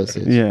not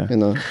sausage. Yeah.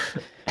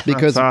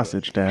 Because Not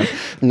sausage, Dad.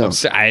 no,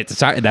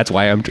 Sorry, that's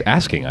why I'm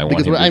asking. I want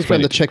because him to I'm explain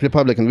from the it. Czech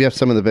Republic, and we have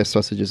some of the best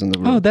sausages in the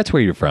Oh, world. that's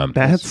where you're from.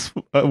 That's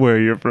where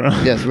you're from.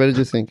 Yes, where did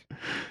you think?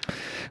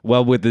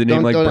 Well, with the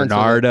name like don't answer that.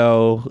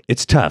 Bernardo,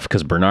 it's tough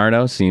because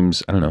Bernardo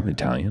seems, I don't know,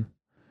 Italian.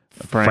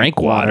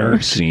 Frankwater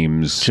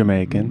seems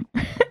Jamaican.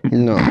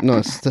 No,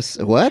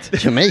 what?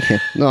 Jamaican?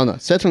 No,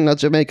 certainly not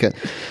Jamaican.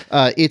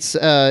 It's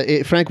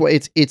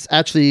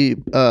actually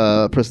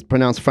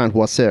pronounced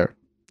Francoiser.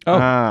 Oh,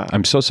 Ah.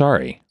 I'm so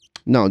sorry.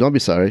 No, don't be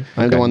sorry.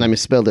 I'm the Okay. one that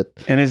misspelled it.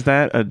 And is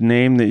that a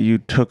name that you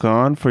took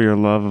on for your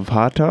love of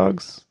hot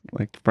dogs?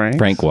 Like Frank's?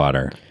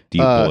 Frankwater. Do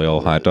you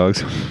boil hot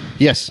dogs?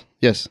 Yes.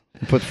 You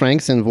put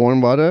Franks in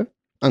warm water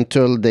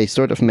until they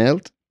sort of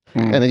melt,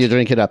 and then you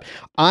drink it up.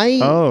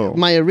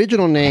 My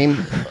original name,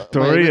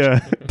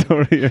 Doria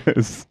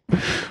is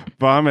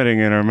vomiting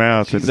in her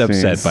mouth. She's it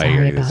upset seems. by Sorry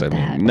hearing this. about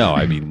that. No,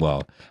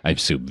 I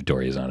assume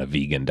Doria's on a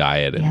vegan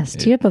diet. And Yes.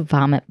 Do you have a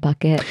vomit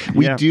bucket?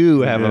 we Yeah, do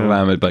we have a do.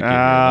 vomit bucket. here.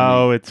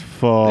 Oh, it's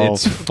full.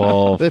 It's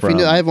full. if you from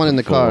knew, I have one in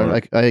the car.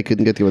 before. I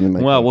couldn't get one in my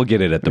Well, car. we'll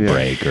get it at the Yeah.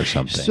 break or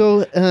something.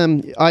 So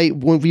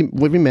when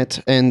we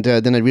met, and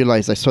then I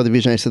realized I saw the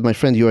vision. I said, "My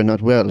friend, you are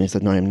not well." And he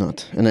said, "No, I'm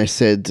not." And I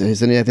said, "Is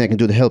there anything I can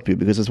do to help you?"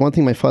 Because there's one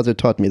thing my father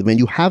taught me: that when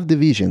you have the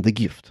vision, the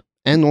gift,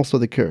 and also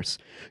the curse,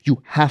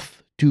 you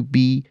have to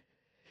be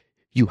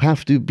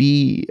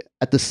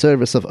at the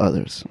service of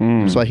others.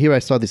 Mm. So here I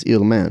saw this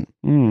ill man,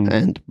 Mm.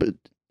 and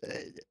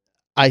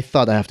I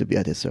thought I have to be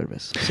at his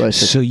service. So I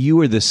said, So you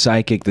were the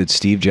psychic that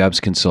Steve Jobs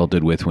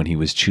consulted with when he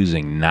was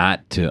choosing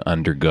not to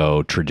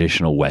undergo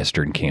traditional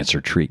Western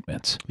cancer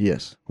treatments.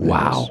 yes.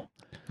 Wow.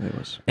 It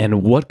was.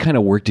 And what kind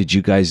of work did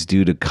you guys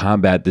do to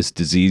combat this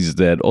disease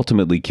that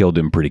ultimately killed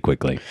him pretty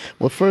quickly?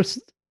 Well, first,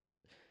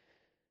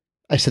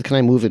 I said, can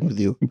I move in with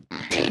you?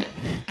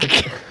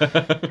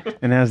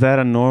 And is that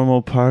a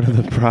normal part of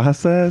the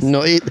process?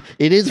 No, it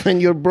is when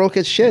you're broke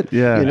as shit.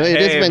 Yeah. You know, it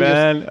is Hey, when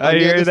man, you're I on the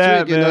hear other that,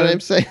 street, you know what man. I'm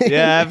saying?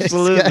 Yeah,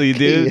 absolutely,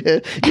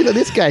 dude. You know,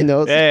 this guy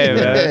knows. Hey,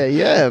 man.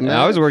 Yeah, man.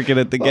 I was working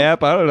at the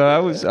Gap. I don't know. I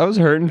was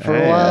hurting for a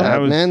Hey, while. I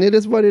was- Man, it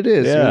is what it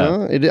is.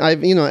 Yeah.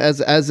 You know,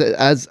 as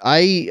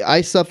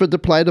I suffered the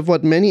plight of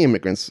what many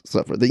immigrants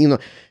suffer. You know,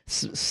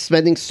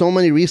 spending so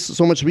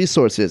much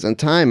resources and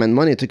time and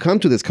money to come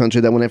to this country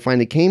that when I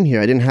finally came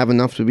here, I didn't have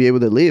enough to be able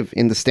to live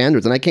in the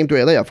standards. And I came to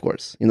LA, of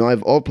course. You know,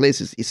 of all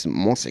places, it's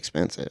most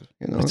expensive.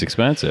 You know, It's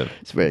expensive.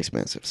 it's very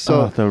expensive.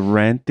 So So, the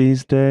rent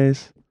these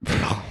days.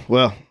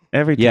 well,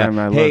 Every Yeah. time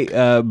I Hey,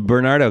 look.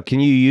 Bernardo, can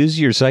you use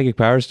your psychic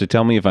powers to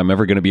tell me if I'm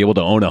ever going to be able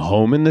to own a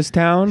home in this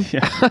town?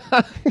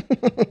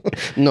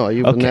 no,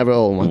 you will Okay. never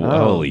own one.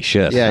 Holy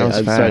shit. Yeah, was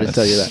I'm sorry to fast.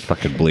 tell you That's that.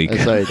 fucking bleak. I'm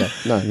sorry.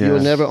 No, you will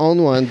Yeah. never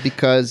own one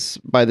because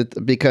by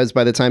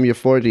the time you're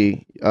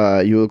 40,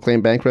 you will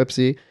claim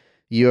bankruptcy.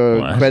 Your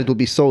What? credit will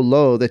be so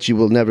low that you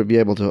will never be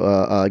able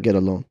to get a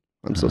loan.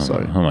 I'm so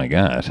sorry. Oh my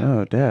god.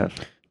 Oh, Dev.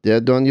 Yeah,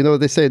 don't you know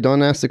what they say?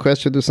 Don't ask the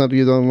question to something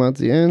you don't want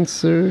the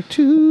answer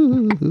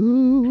to.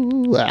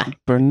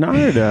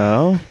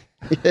 Bernardo.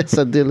 Yes,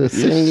 I did. You're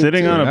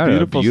sitting on Got a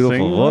beautiful,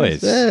 singing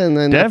voice. And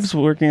then Dev's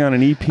working on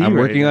an EP. I'm right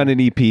working now. on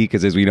an EP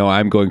because, as we know,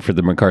 I'm going for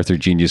the MacArthur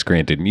Genius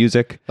Grant in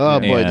music. Oh,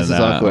 boy, this is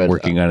awkward. I'm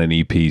working on an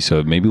EP,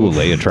 so maybe we'll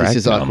lay a track this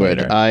is down awkward.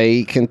 later.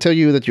 I can tell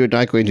you that you're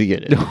not going to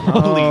get it.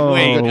 Holy Oh,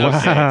 wait, okay.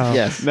 wow.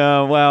 Yes.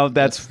 No, well,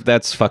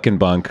 that's fucking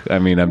bunk. I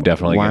mean, I'm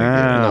definitely Wow. gonna get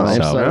it.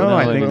 No, I'm sorry. No,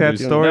 I No, think no, that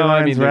no,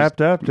 storyline's there's- wrapped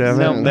up, Dev.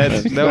 No,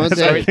 that's Don't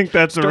say- I think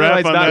that's a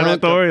wrap on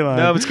that storyline.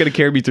 No, it's going to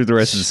carry me through the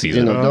rest of the You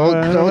season. know,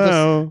 I don't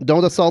know.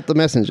 don't assault the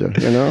messenger.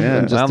 You know. Yeah.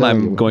 I'm just Well, telling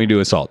I'm you. going to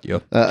assault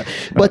you.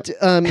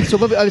 So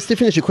Bobby, I was to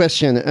finish your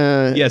question.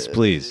 Yes,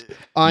 please.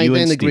 I You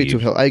then and agreed to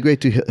Steve. help. I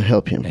agreed to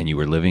help him. And you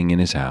were living in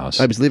his house.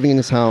 I was living in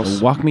his house.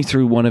 Walk me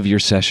through one of your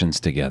sessions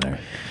together.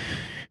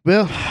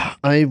 Well,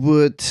 I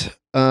would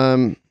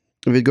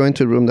we'd go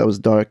into a room that was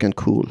dark and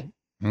cool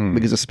Hmm.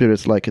 because the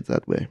spirits like it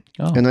that way.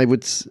 Oh. And I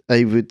would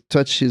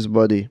touch his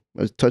body.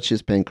 I would touch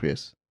his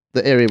pancreas,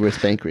 the area where his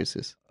pancreas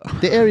is,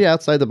 the area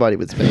outside the body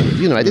with his pancreas.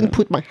 You know, I didn't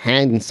put my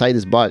hand inside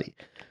his body.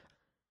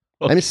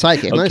 I'm a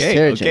psychic. I'm not a Okay,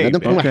 surgeon. okay, I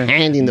don't put my okay.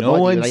 hand in the No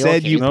body. one like,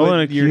 said okay. you No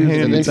one put your accused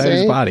hand you. inside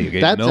his body. Okay?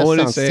 That no one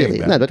sounds is saying silly.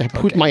 that. No, that I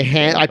put my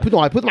hand. I put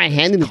my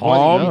hand in the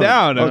Calm body.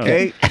 down, No.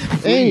 okay?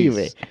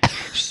 Anyway,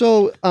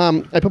 so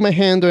I put my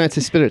hand on it and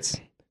say,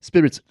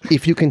 spirits,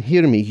 if you can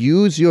hear me,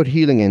 use your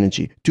healing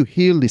energy to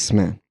heal this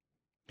man.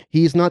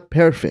 He is not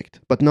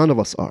perfect, but none of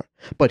us are.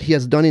 But he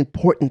has done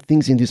important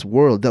things in this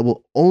world that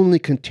will only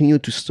continue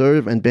to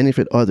serve and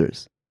benefit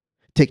others.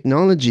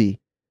 Technology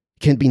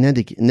can be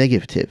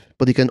negative,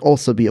 but it can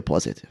also be a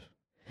positive.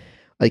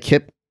 I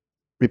kept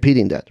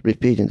repeating that.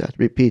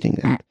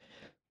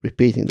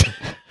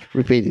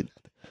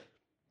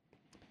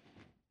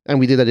 And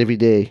we did that every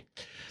day,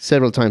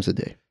 several times a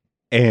day.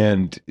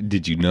 And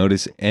did you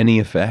notice any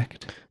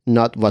effect?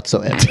 Not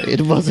whatsoever.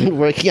 It wasn't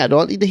working at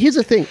all. Here's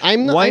the thing.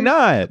 Why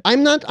not?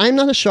 I'm not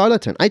a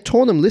charlatan. I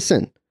told him,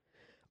 listen,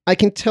 I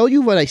can tell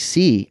you what I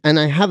see and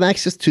I have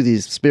access to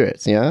these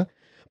spirits, yeah?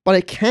 But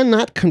I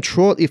cannot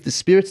control if the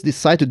spirits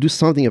decide to do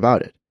something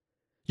about it.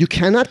 You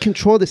cannot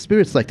control the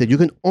spirits like that. You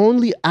can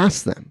only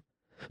ask them.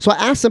 So I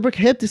asked them,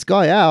 help this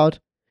guy out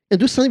and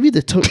do something with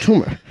the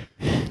tumor.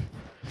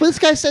 But this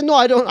guy said, no,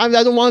 I don't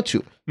want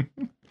to.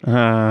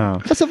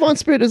 Oh. I said, one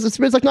spirit is the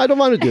spirit's like, no, I don't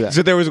want to do that.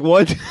 So there was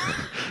one.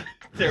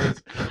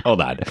 Hold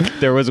on.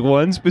 There was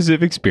one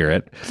specific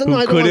spirit So, no,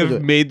 I who don't could wanna do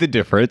have it. made the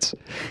difference,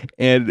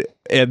 and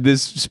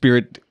this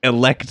spirit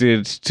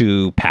elected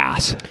to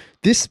pass.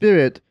 This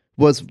spirit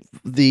was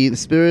the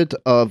spirit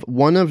of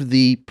one of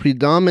the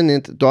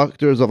predominant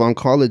doctors of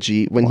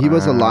oncology when he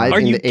was alive Are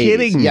in you the 80s.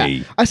 kidding Yeah.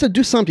 me? I said,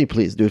 do something,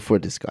 please. Do it for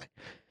this guy.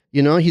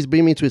 You know, he's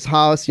bringing me to his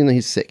house. You know,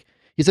 he's sick.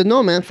 He said,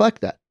 no, man, fuck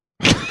that.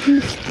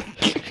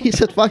 He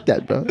said, fuck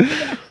that, bro.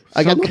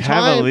 I got no time.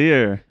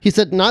 Cavalier. He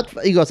said,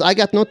 he goes, I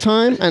got no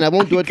time and I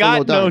won't do it for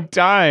no Got no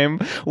dime.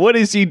 time. What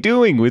is he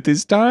doing with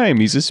his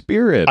time? He's a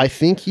spirit. I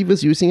think he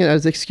was using it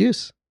as an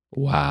excuse.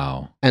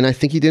 Wow. And I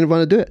think he didn't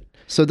want to do it.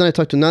 So then I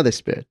talked to another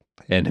spirit.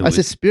 And who I said,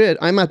 was- Spirit,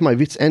 I'm at my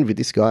wit's end with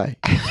this guy.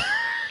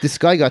 This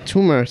guy got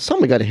tumor.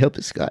 Somebody got to help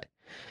this guy.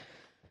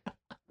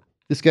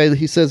 This guy,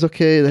 he says,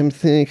 okay, let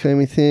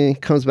me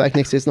think. Comes back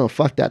next day, says, no,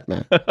 fuck that,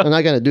 man. I'm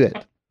not going to do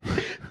it.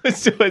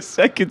 So a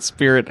second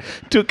spirit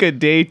took a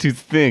day to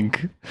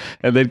think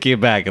and then came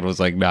back and was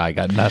like, nah, I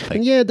got nothing.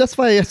 And yeah, that's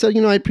why I said,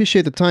 I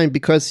appreciate the time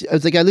because I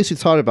was like, at least you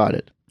thought about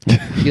it.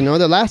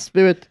 The last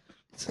spirit,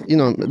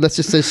 let's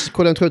just say,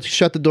 quote unquote,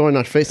 shut the door in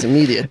our face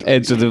immediately.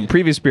 And so the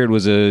previous spirit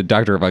was a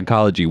doctor of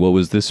oncology. What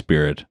was this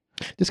spirit?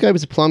 This guy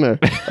was a plumber.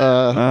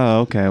 Oh,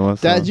 okay. Well,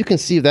 so, That you can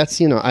see. That's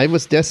I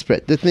was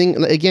desperate. The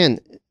thing again,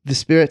 the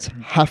spirits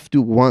have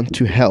to want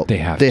to help. They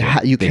have.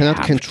 You They cannot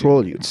have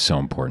control to. you. It's so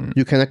important.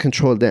 You cannot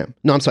control them.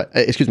 No, I'm sorry.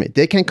 Excuse me.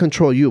 They can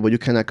control you, but you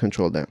cannot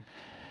control them.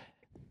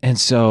 And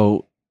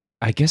so,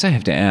 I guess I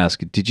have to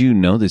ask: did you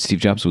know that Steve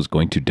Jobs was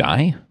going to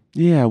die?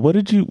 yeah. What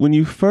did you when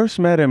you first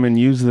met him and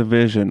used the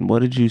vision? What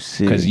did you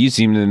see? Because you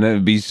seem to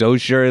be so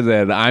sure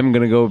that I'm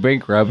going to go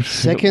bankrupt.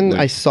 Second,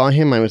 I saw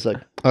him. I was like,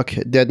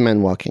 okay, dead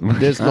man walking.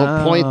 There's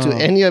no point to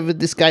any of it.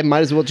 This guy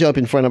might as well jump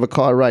in front of a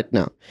car right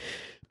now.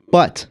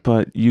 But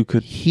you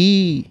could.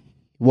 he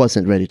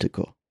wasn't ready to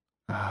go.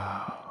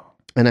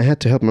 And I had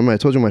to help. Remember, I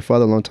told you my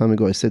father a long time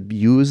ago. I said,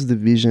 use the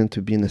vision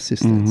to be an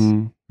assistance.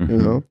 Mhm. You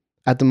know,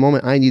 at the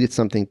moment, I needed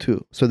something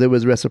too. So there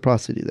was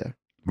reciprocity there.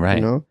 Right.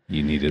 You know,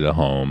 You needed a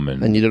home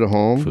and I needed a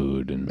home.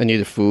 food and I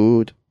needed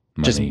food.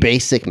 money. Just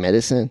basic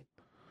medicine.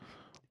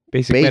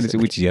 basic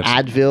medicine, which you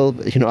have Advil.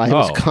 I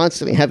was Oh.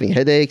 constantly having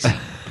headaches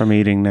From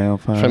eating nail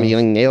files. from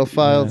eating nail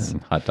files.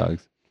 hot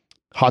dogs.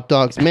 Hot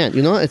dogs, man,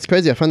 it's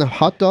crazy. I found that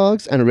hot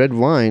dogs and red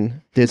wine,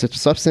 there's a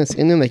substance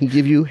in them that can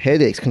give you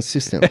headaches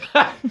consistently.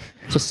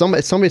 So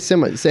somebody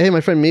say, hey,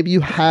 my friend, maybe you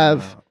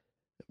have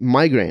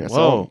migraine. I said,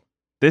 Whoa.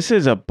 This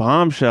is a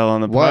bombshell on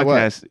the What?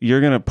 podcast.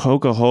 You're going to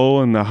poke a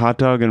hole in the hot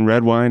dog and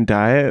red wine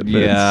diet? that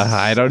Yeah,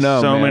 I don't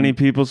know, So man. many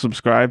people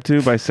subscribe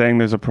to by saying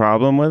there's a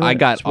problem with it? I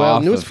got Well,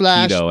 off of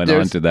newsflash, keto and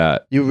there's- onto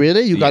that. You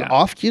really? You got Yeah.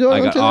 off keto? I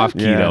got onto that? off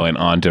keto Yeah. and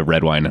onto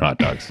red wine and hot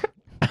dogs.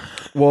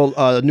 Well,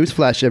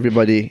 newsflash,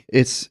 everybody.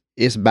 It's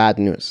bad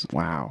news.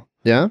 Wow.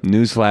 Yeah?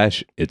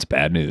 Newsflash, it's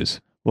bad news.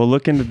 Well,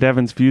 look into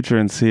Devin's future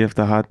and see if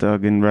the hot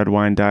dog and red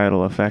wine diet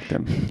will affect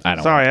him.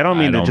 Sorry, I don't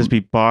mean to just be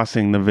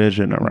bossing the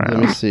vision Let me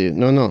around. see.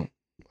 No.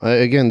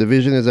 Again, the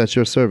vision is at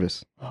your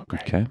service.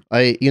 Okay.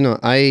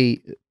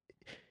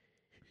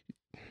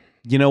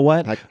 You know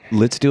what?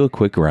 Let's do a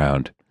quick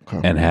round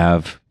Okay. and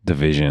have the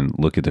vision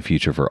look at the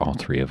future for all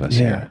three of us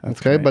here. That's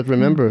Okay, great. but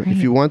remember, Great.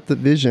 if you want the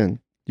vision,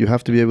 you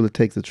have to be able to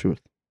take the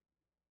truth.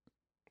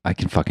 I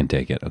can fucking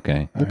take it,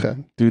 okay? Okay.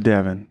 Do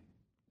Devin.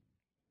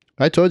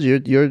 I told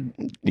you, you're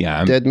Yeah,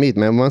 I'm dead meat,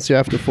 man. Once you're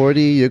after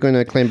 40, you're going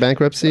to claim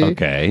bankruptcy.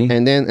 okay.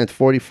 And then at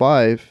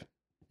 45,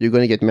 you're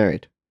going to get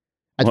married.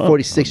 At Whoa.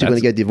 46, you're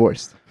going to get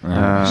divorced.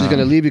 She's going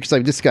to leave you because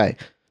like, this guy,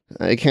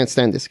 I can't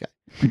stand this guy.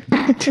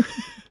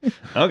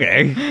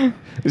 Okay.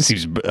 This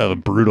seems a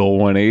brutal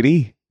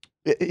 180.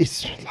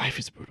 Life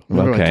is brutal.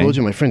 Remember, I Okay. told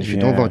you, my friend, if you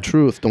don't Yeah. want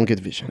truth, don't get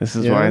vision. This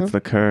is Yeah? why it's the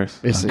curse.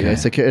 It's Okay.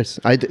 a curse.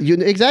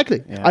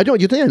 Exactly. Yeah. I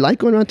don't. You think I like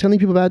going around telling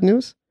people bad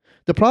news?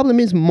 The problem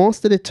is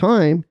most of the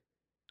time,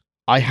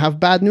 I have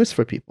bad news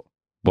for people.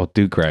 Well,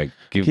 do Greg.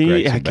 Give Can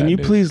Greg you, some can bad you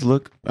news. please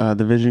look,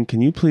 the vision,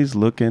 can you please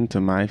look into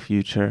my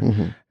future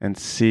and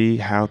see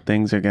how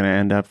things are going to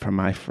end up for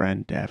my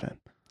friend Devin?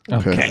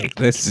 Okay.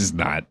 This is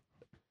not.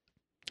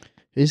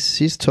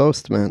 He's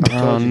toast, man. I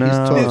Oh, told you, no.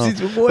 he's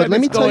toast. But let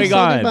me tell you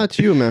something about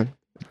you, man.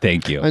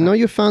 Thank you. I know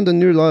you found a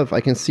new love.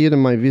 I can see it in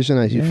my vision.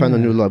 You found a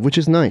new love, which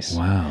is nice.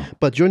 Wow.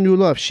 But your new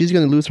love, she's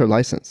going to lose her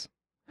license.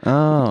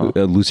 Oh.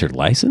 Lose her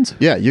license?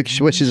 Yeah, what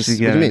she's what do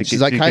you mean?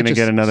 She's like, going to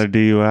get another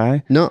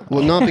DUI? No,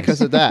 well, not because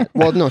of that.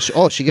 Well, no.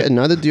 She get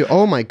another DUI.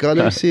 Oh my God!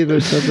 Let me see if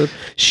there's something.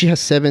 She has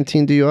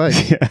 17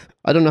 DUIs. Yeah.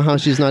 I don't know how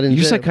she's not in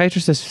Your jail.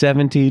 psychiatrist has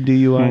 70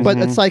 DUIs. But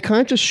a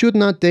psychiatrist should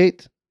not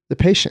date the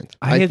patient.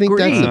 I think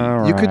agree.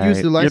 that's you could use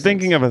the You're license.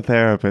 thinking of a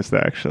therapist,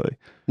 actually.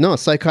 No, a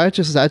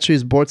psychiatrist is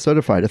actually board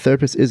certified. A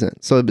therapist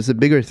isn't. So it's a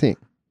bigger thing.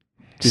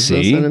 You See?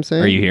 understand what I'm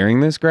saying? Are you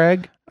hearing this,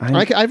 Greg?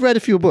 I've read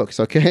a few books.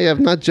 Okay, I've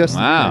not just.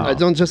 Wow. I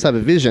don't just have a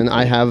vision.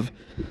 I have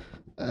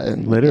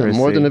Literacy.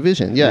 more than a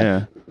vision.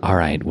 Yeah. All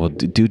right. Well,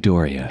 do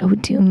Doria. Oh,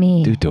 do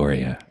me. Do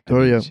Doria.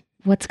 Doria.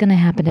 What's going to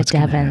happen to What's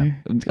gonna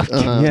Devin?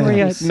 Doria?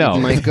 yes. No.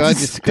 My God,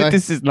 this guy.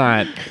 This is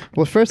not.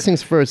 Well, first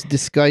things first.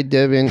 This guy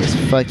Devin is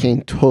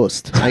fucking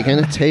toast. I'm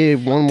gonna tell you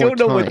one more Don't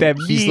know time. what that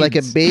He's like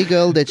a means.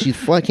 bagel that you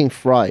fucking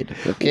fried.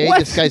 Okay, What?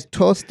 this guy's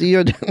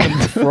toastier than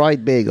a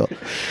fried bagel.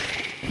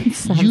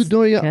 Sounds You,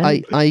 Doria,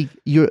 good.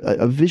 you're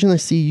a vision. I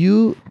see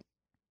you.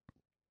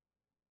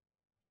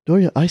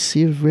 Doria, I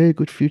see a very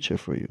good future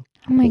for you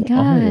Oh my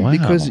God. wow.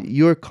 because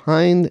you're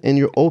kind and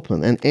you're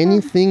open, and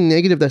anything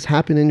negative that's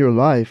happened in your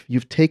life,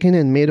 you've taken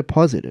and made it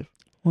positive.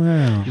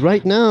 Wow.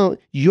 Right now,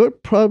 you're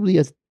probably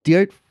as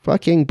dirt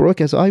fucking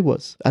broke as I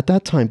was at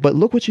that time. But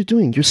look what you're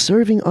doing. You're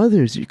serving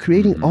others. You're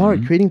creating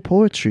art, creating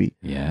poetry.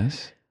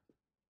 Yes.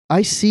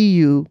 I see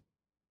you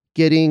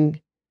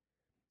getting.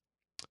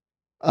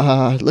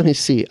 Let me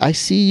see. I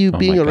see you Oh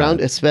being my around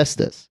God.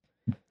 asbestos,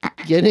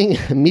 getting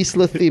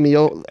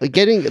mesothelioma,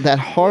 getting that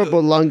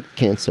horrible lung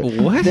cancer.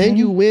 What? Then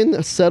you win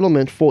a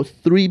settlement for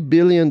 $3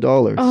 billion.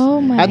 Oh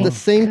my At the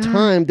same God.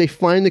 time, they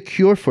find a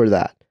cure for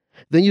that.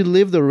 Then you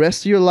live the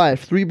rest of your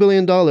life, $3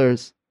 billion,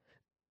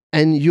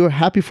 and you're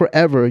happy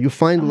forever. You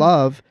find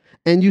love,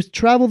 and you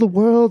travel the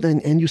world,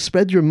 and you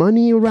spread your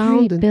money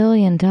around. $3 And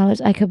billion.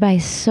 I could buy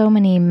so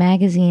many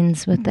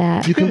magazines with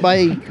that. you can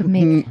buy could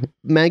make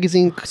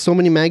magazine, so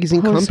many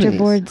magazine poster companies.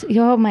 boards.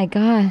 Oh my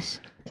gosh.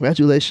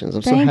 Congratulations.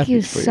 I'm so Thank happy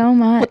you for so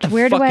much. What the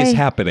Where fuck do I? is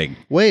happening?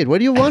 Wait, what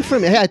do you want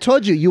from me? Hey, I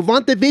told you, you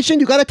want the vision,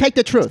 you got to take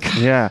the truth.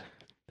 Yeah.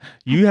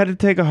 You had to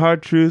take a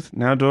hard truth.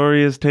 Now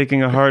Doria's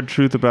taking a hard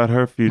truth about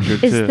her future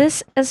Is too.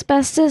 this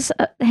asbestos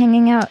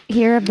hanging out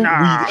here? Of the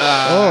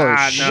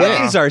Oh, shit.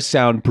 What is our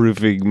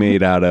soundproofing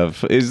made out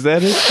of? Is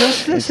that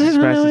asbestos? I don't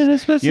know what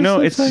asbestos You know,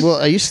 looks it's- like.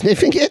 Well, are you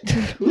sniffing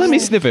it? Let me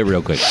sniff it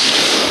real quick.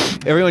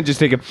 Everyone just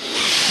take a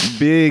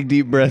big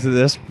deep breath of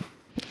this.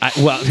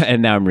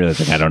 And now I'm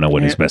realizing I don't know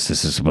what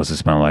asbestos is supposed to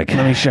smell like.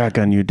 Let me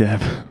shotgun you,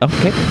 Deb.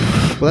 Okay.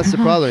 Well, that's the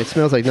problem. It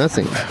smells like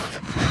nothing.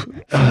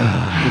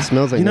 It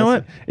smells like You know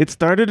nothing. what? It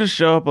started to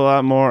show up a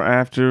lot more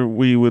after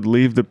we would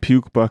leave the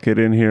puke bucket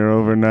in here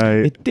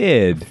overnight It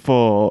did.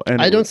 full.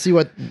 And I don't see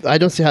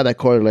how that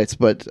correlates,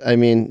 but I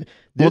mean,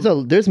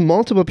 there's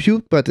multiple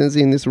puke buttons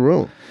in this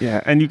room.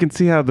 Yeah, and you can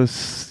see how the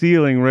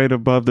ceiling right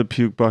above the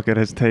puke bucket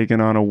has taken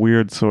on a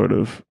weird sort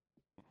of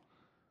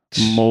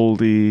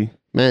moldy.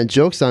 Man,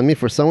 joke's on me.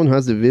 For someone who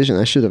has the vision,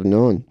 I should have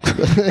known.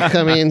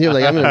 Coming in here,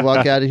 like, I'm going to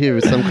walk out of here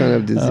with some kind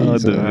of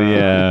disease.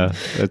 Yeah,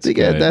 that's Yeah,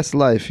 good. that's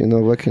life,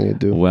 What can you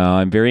do? Well,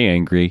 I'm very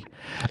angry.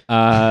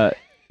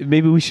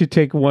 Maybe we should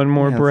take one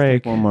more Yeah, let's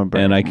break. take one more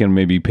break. And I can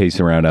maybe pace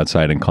around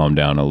outside and calm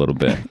down a little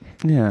bit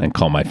Yeah. and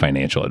call my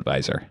financial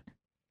advisor.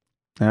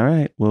 All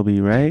right, we'll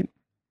be right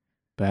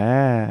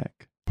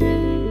back.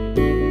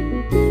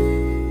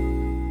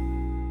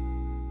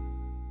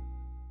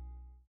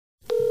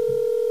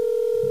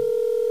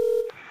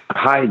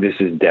 Hi, this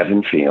is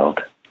Devin Field,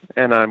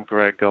 And I'm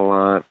Greg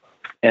Gallant.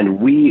 and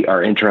we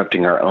are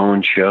interrupting our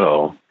own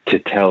show to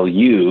tell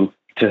you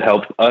to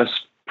help us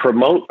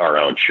promote our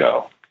own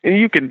show. And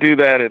you can do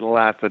that in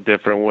lots of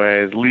different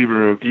ways. Leave a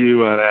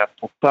review on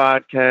Apple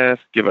Podcasts.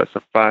 Give us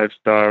a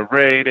 5-star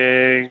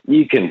rating.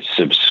 You can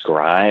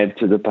subscribe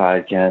to the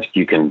podcast.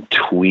 You can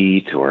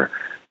tweet or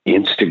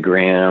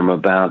Instagram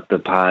about the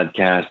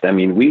podcast. I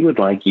mean, we would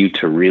like you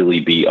to really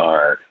be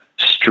our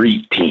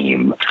street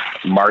team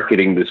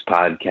marketing this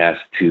podcast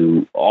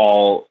to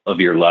all of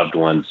your loved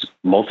ones,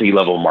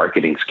 multi-level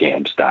marketing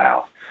scam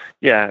style.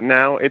 Yeah,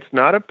 now it's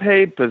not a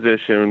paid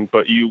position,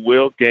 but you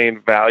will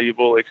gain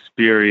valuable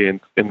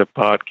experience in the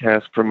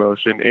podcast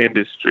promotion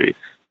industry.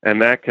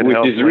 And that can Which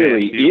help. is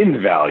really land you-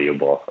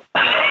 invaluable.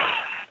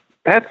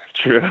 That's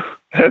true.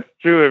 That's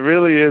true. It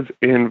really is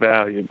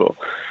invaluable.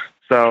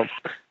 So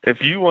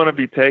if you want to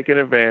be taken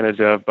advantage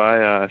of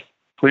by us,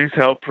 please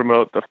help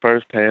promote the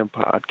First Hand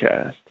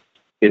Podcast.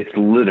 It's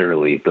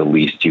literally the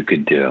least you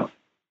could do.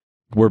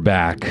 We're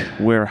back.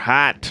 We're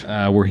hot.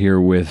 We're here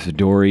with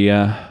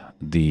Doria,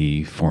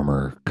 the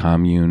former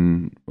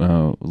commune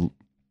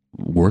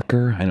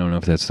worker. I don't know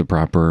if that's the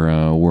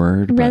proper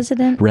word. but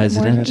resident.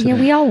 Resident. Yeah,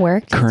 we all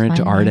worked. It's Current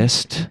fine.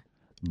 artist.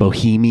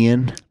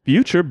 Bohemian.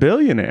 Future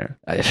billionaire.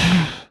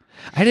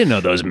 I didn't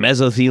know those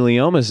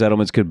mesothelioma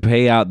settlements could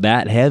pay out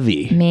that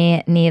heavy.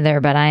 Me neither,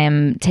 but I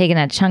am taking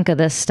a chunk of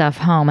this stuff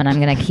home and I'm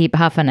going to keep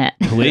huffing it.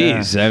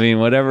 Please. I mean,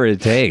 whatever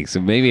it takes.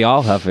 Maybe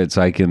I'll huff it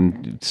so I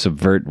can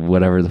subvert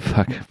whatever the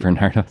fuck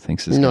Bernardo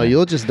thinks is No, gonna-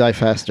 you'll just die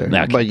faster.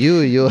 Okay. But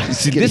you.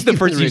 See, this is the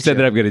first you said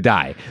that I'm going to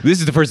die. This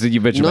is the first that you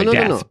mentioned my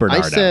death,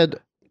 Bernardo.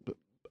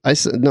 I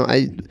said, no,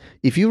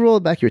 if you roll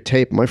back your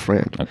tape, my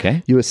friend,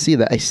 Okay. you will see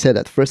that I said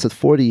at first at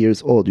 40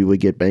 years old, you would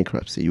get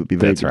bankruptcy. You would be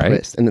very That's right.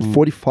 depressed. And at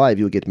 45,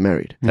 you'll get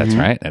married. That's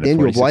right. And at Then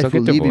your 46, wife I'll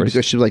will get leave you divorced.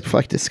 because she's like,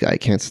 fuck this guy. I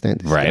can't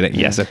stand this guy. Right.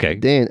 Yes. Okay.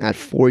 Then at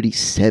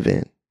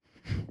 47,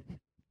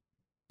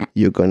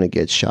 you're going to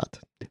get shot.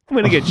 I'm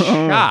going to get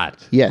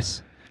shot.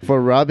 Yes. For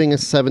robbing a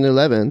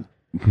 7-Eleven.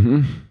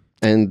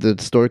 And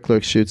the store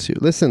clerk shoots you.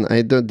 Listen,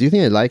 do you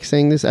think I like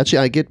saying this? Actually,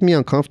 I get me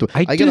uncomfortable.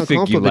 I do get think you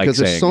uncomfortable like because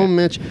there's saying so it.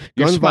 much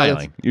You're gun smiling.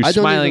 violence. You're I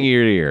don't smiling even-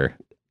 ear to ear.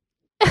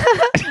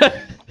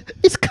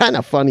 It's kind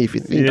of funny if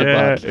you think Yeah,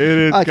 about it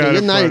is Okay, kind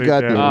of now you funny.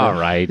 got me. Devin. All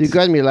right. You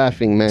got me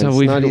laughing, man. So It's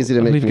we've, not easy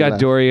to make we've me got laugh.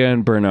 Doria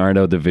and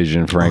Bernardo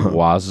Division, Frank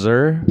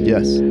Wazzer.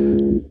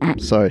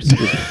 Yes. Sorry.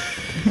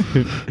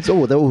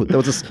 So that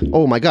was just.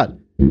 Oh my god.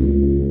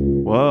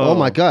 Whoa. Oh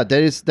my god.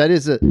 That is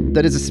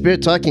a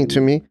spirit talking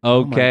to me.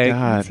 Okay.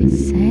 God. What's he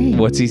saying?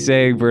 What's he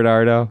saying,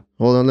 Bernardo?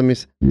 Hold on. Let me.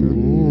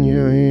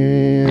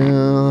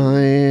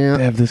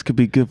 Dev, this could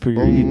be good for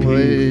your EP.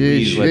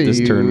 Please let this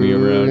turn me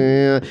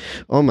around.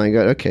 Oh my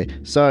god. Okay.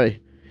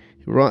 Sorry.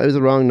 Wrong. It was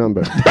the wrong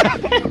number.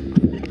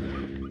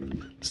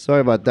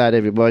 Sorry about that,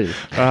 everybody.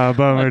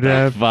 Bummer,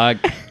 Dev. Fuck.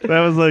 That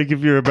was like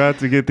if you're about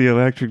to get the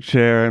electric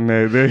chair and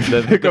they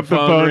The, pick up the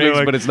phone, they're rings,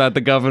 like, but it's not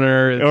the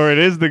governor. It's- or it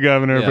is the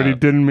governor, but he Yeah.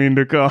 didn't mean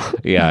to call.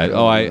 yeah.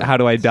 Oh, how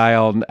do I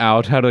dial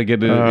out? How do I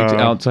get an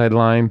outside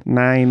line?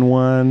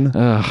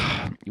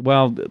 9-1.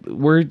 Well,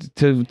 we're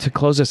to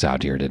close us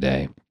out here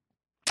today.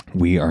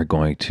 We are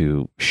going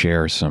to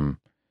share some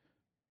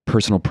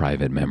personal,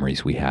 private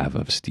memories we have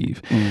of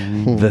Steve.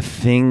 Mm-hmm. The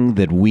thing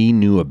that we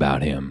knew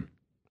about him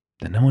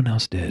that no one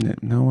else did.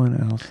 That no one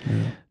else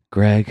knew.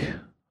 Greg,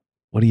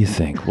 what do you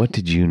think? What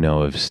did you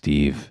know of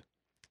Steve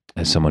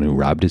as someone who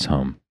robbed his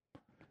home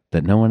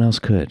that no one else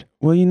could?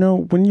 Well, you know,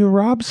 when you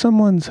rob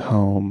someone's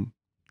home,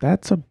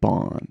 that's a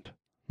bond.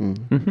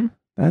 Mm-hmm.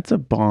 That's a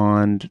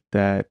bond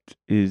that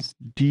is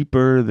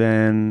deeper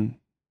than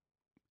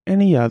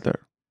any other.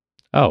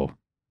 Oh,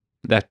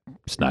 that's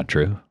not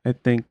true. I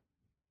think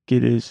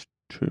it is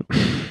true.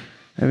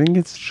 I think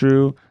it's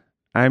true.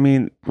 I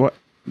mean, what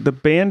the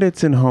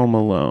bandits in Home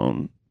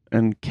Alone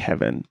and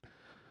Kevin,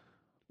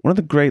 one of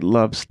the great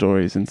love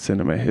stories in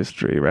cinema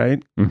history,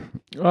 right?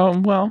 Oh,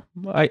 well,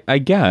 I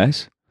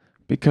guess.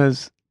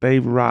 Because they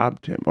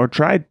robbed him or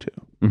tried to.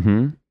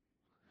 Mm-hmm.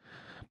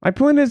 My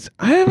point is,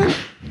 I haven't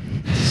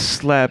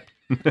slept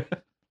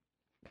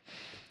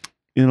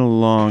in a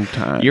long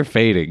time. You're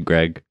fading,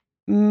 Greg.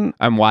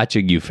 I'm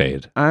watching you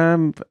fade.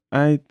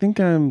 I think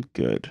I'm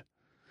good.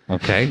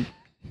 Okay.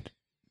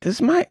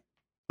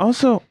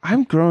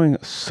 I'm growing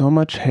so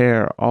much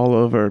hair all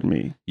over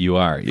me You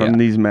are, yeah. from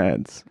these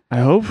meds. I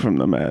hope from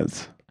the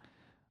meds.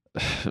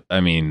 I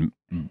mean,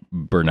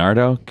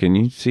 Bernardo, can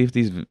you see if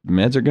these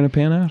meds are going to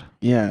pan out?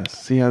 Yeah,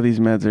 see how these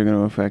meds are going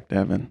to affect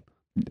Evan.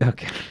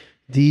 Okay.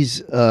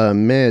 These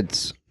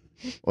meds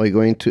are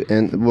going to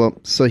end. Well,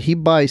 so he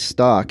buys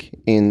stock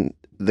in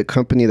the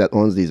company that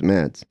owns these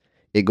meds.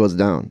 It goes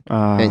down,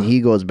 and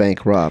he goes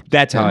bankrupt.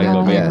 That's how I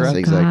go Yes, bankrupt?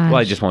 exactly. Well,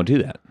 I just won't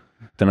do that.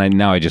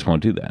 I just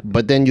won't do that.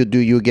 But then you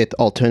get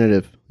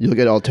alternative. You'll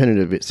get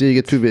alternative. So you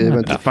get two.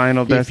 The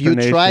final destination.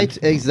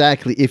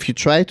 If you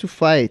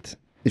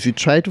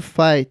try to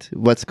fight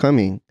what's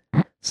coming,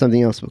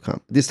 something else will come.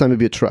 This time it'll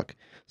be a truck.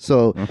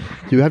 So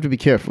you have to be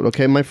careful,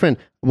 okay, my friend.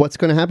 What's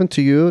going to happen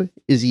to you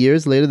is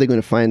years later they're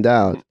going to find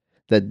out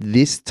that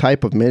this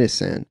type of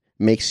medicine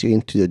makes you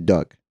into a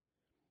dog.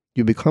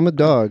 You become a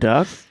dog.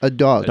 Duck? A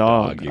dog.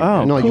 Dog.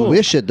 Oh, No, cool. you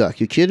wish a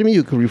duck. You kidding me?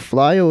 You could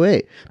fly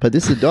away, but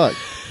this is a dog.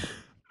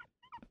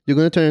 You're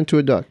going to turn into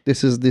a duck.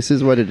 This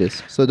is what it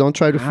is. So don't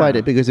try to fight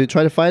it, because if you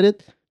try to fight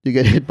it, you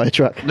get hit by a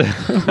truck.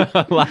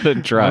 A lot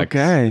of trucks.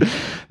 Okay.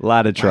 A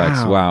lot of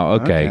trucks. Wow.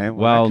 Okay.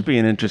 Well, that could be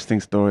an interesting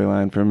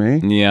storyline for me.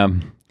 Yeah.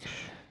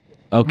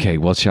 Okay.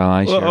 Well, shall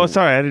I share? Oh,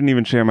 sorry, I didn't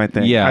even share my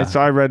thing. Yeah.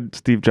 I read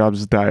Steve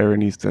Jobs' diary,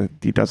 and he said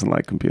he doesn't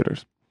like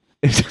computers.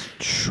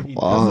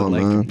 Wow,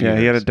 like man. Yeah,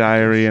 he had a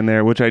diary in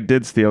there, which I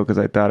did steal because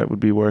I thought it would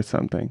be worth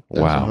something.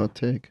 That's a Wow. hot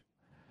take.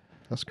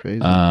 That's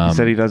crazy. He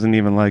said he doesn't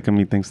even like them.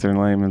 He thinks they're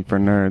lame and for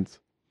nerds.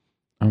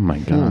 Oh my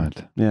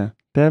God. Yeah.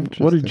 Deb,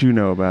 what did you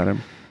know about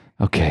him?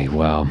 Okay,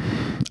 well,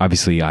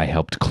 obviously I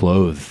helped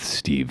clothe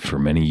Steve for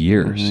many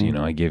years. Mhm. You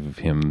know, I gave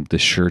him the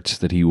shirts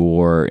that he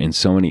wore in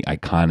so many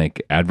iconic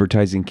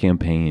advertising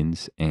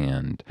campaigns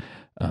and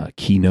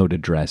keynote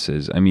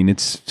addresses. I mean,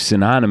 it's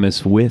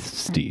synonymous with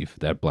Steve,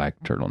 that black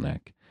turtleneck.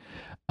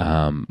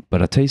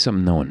 But I'll tell you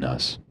something no one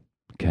knows,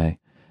 okay?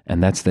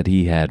 And that's that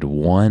he had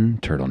one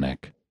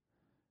turtleneck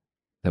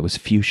that was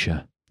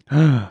fuchsia.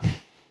 And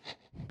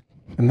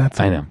that's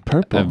I know.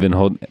 purple. I've been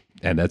holding,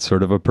 and that's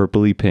sort of a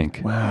purpley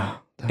pink. Wow.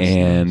 That's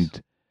and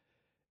nice.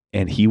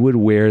 and he would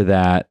wear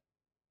that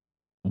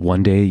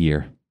one day a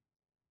year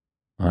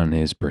on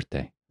his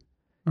birthday,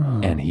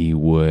 Oh. and he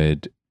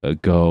would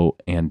go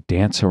and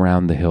dance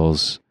around the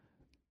hills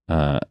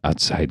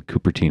outside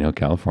Cupertino,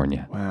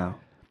 California, Wow.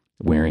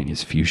 wearing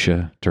his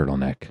fuchsia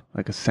turtleneck,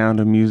 Like a Sound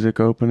of Music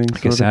opening.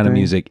 like a Sound of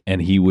Music,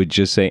 and he would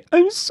just say,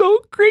 "I'm so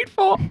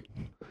grateful.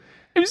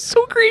 I'm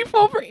so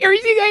grateful for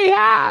everything I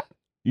have."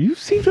 You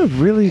seem to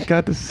have really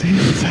got to see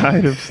the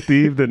side of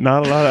Steve that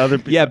not a lot of other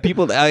people. Yeah,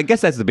 people. I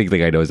guess that's the big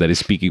thing I know is that his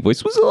speaking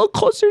voice was a little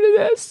closer to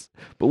this,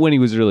 but when he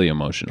was really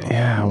emotional.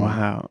 Yeah,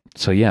 wow.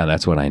 So yeah,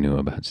 that's what I knew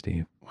about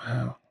Steve.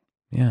 Wow.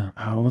 Yeah.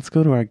 Oh, let's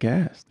go to our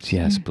guest.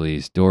 Yes,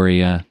 please,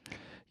 Doria.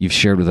 You've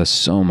shared with us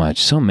so much,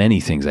 so many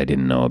things I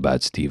didn't know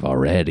about Steve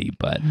already,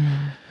 but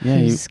Yeah,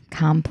 He's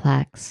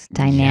complex,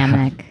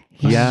 dynamic.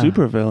 a Yeah.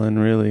 super villain,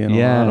 really, in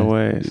a lot of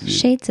ways.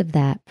 Shades of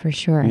that for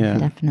sure. Yeah.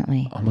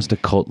 Definitely. almost a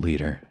cult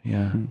leader.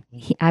 Yeah.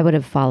 I would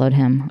have followed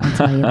him. I'll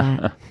tell you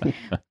that.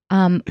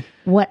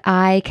 What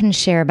I can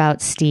share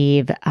about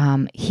Steve,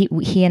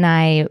 he and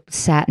I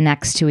sat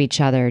next to each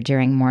other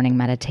during morning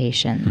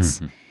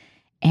meditations,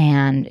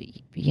 and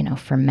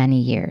for many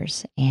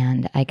years.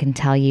 And I can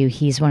tell you,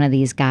 he's one of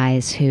these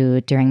guys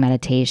who, during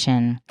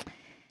meditation,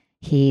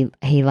 he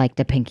liked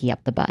to pinky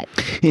up the butt,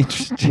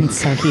 Interesting. and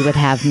so he would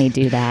have me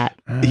do that.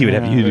 He would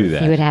have you do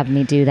that. He would have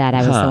me do that.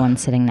 I was the one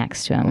sitting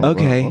next to him.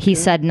 Okay. He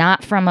said,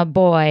 "Not from a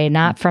boy,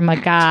 not from a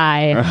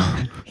guy.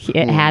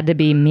 It had to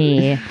be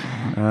me."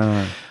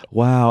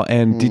 Wow.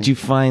 And did you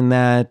find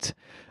that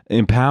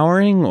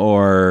empowering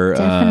or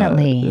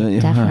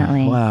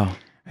Definitely. Wow.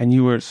 And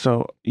you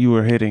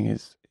were hitting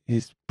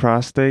his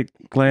prostate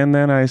gland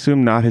then, I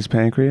assume, not his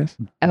pancreas?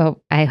 Oh,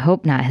 I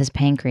hope not his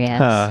pancreas.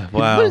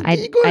 Wow.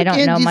 I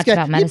don't know much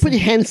about medicine. You put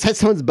your hand inside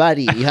someone's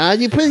body, huh?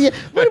 You put your,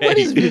 what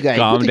is you guys?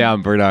 Calm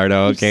down,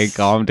 Bernardo. Okay,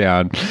 calm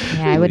down.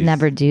 Yeah, I would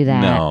never do that.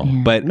 No,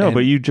 Yeah. but No,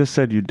 but you just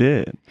said you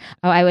did.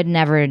 Oh, I would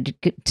never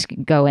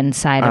go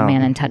inside a Oh.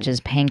 man and touch his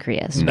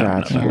pancreas. no,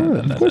 Gotcha. no,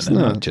 Of course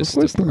not. Just Of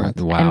course not.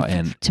 Wow.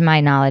 And And to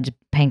my knowledge,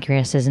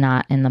 pancreas is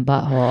not in the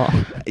butthole.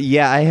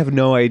 yeah, I have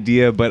no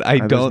idea, but I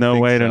There's don't. no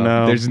think way to so.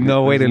 know. There's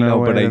no way to There's no know,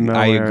 way but to know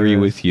I where agree it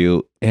with is.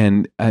 you.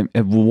 And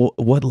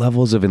what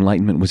levels of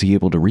enlightenment was he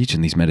able to reach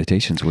in these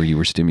meditations where you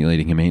were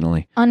stimulating him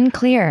anally?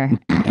 Unclear.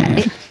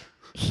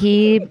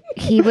 He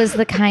was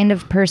the kind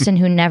of person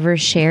who never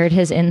shared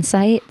his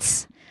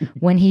insights.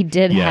 When he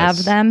did Yes.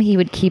 have them, he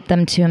would keep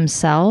them to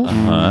himself.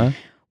 Uh-huh.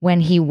 When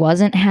he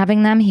wasn't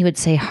having them, he would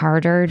say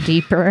harder,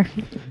 deeper.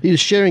 He's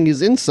sharing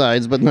his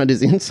insides, but not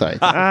his insides.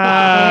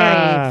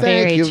 Very, Thank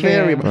very you true.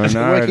 very much.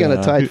 Working on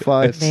a tight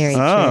five. Very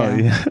Oh,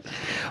 true. yeah.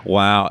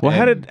 Wow. Well,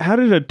 And- how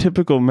did a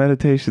typical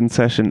meditation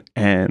session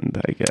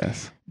end? I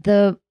guess.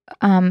 The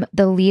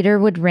leader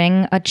would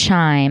ring a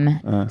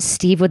chime.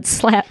 Steve would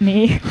slap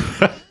me.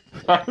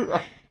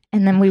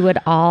 And then we would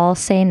all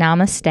say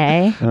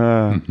namaste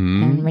Mhm.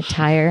 and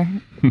retire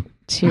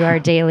to our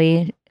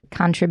daily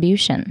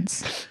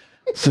contributions.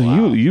 So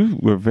you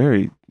were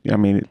very. I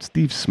mean,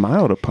 Steve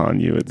smiled upon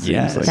you. It seems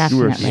Yes. like you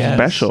were Definitely.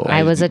 special.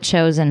 I was a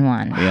chosen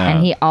one. Yeah.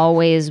 And he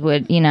always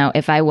would,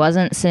 if I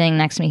wasn't sitting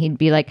next to me, he'd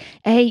be like,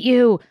 hey,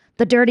 you,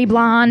 the dirty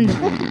blonde.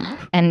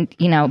 And,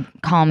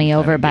 call me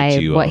over by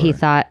you what he over.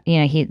 thought,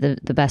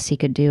 the best he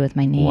could do with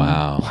my name.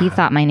 Wow. He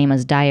thought my name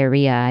was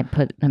diarrhea. I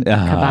put a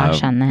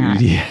kibosh on that.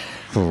 Yeah.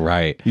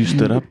 Right. You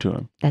stood up to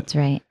him. That's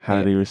right. How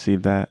did he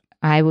receive that?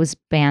 I was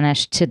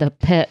banished to the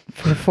pit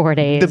for 4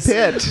 days.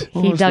 pit.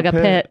 What He was dug the a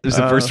pit? pit. It was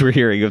the first we're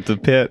hearing of the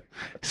pit.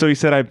 So he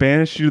said, "I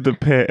banished you to the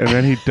pit," and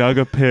then he dug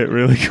a pit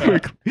really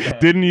quickly.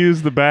 Didn't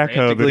use the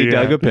backhoe that Frantically he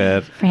dug had. a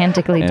pit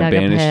Frantically and dug a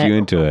banished pit. you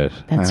into it.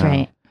 That's Wow.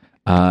 right.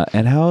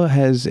 And how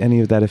has any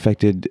of that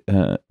affected?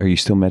 Are you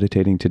still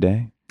meditating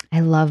today?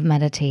 I love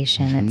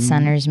meditation. Mm-hmm. It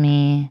centers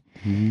me.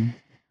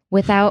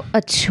 Without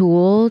a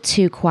tool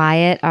to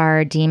quiet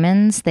our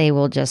demons, they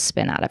will just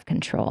spin out of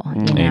control.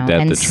 You know? Ain't that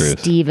and the truth?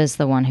 Steve is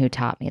the one who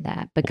taught me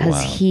that because Wow.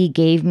 he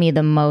gave me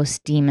the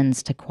most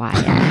demons to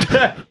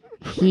quiet.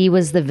 He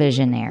was the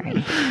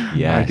visionary.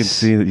 Yeah, I can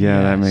see that.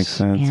 Yeah, that makes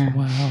sense. Yeah.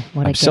 Wow.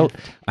 What a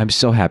I'm gift.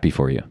 so happy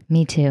for you.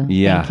 Me too.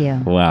 Yeah.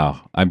 Thank you.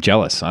 Wow. I'm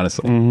jealous,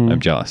 honestly. Mhm.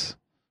 I'm jealous.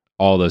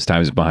 All those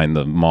times behind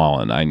the mall,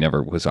 and I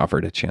never was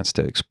offered a chance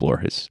to explore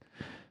his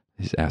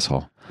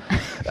asshole.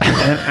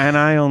 and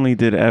I only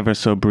did ever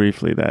so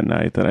briefly that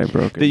night that I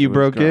broke. That you into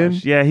his broke in?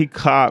 garage. Yeah, he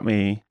caught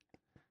me.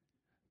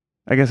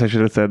 I guess I should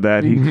have said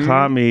that. He Mhm.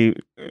 caught me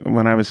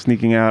when I was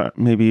sneaking out,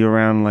 maybe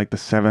around like the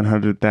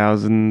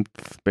 700,000th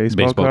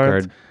baseball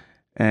cards. card.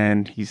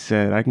 And he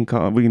said,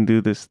 we can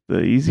do this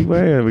the easy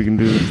way or we can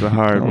do this the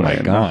hard Oh way. my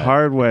And God. the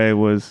hard way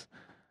was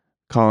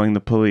calling the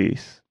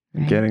police,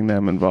 and Right. getting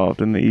them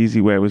involved. And the easy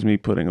way was me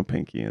putting a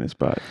pinky in his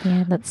butt.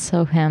 Yeah, that's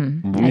so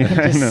him. I Yeah, can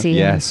I just know. see him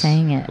Yes.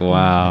 saying it.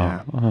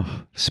 Wow. Oh,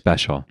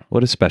 special.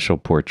 What a special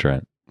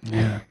portrait.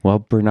 Yeah. Well,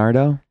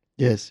 Bernardo,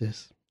 Yes.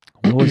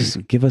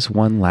 give us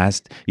one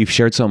last. You've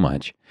shared so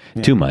much,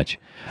 too much.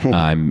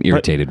 I'm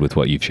irritated with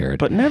what you've shared.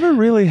 But never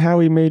really how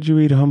he made you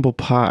eat humble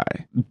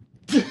pie.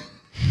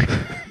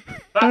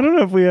 I don't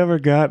know if we ever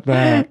got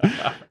that.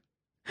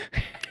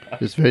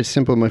 It's very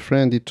simple, my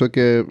friend. He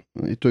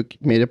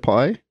made a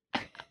pie.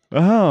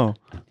 Oh.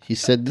 He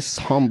said, "This is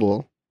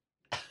humble,"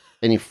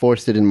 and he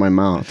forced it in my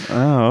mouth.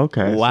 Oh,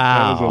 okay. So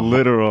Wow. that was a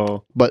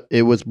literal. But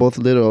it was both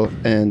little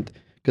and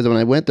because when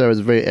I went there, I was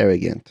very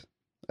arrogant.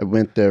 I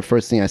went there.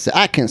 First thing I said,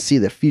 "I can see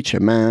the future,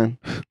 man.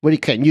 What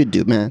can you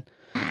do, man?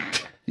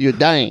 You're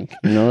dying."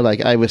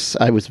 Like I was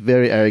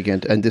very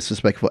arrogant and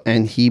disrespectful,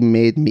 and he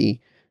made me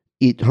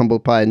eat humble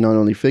pie, not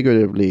only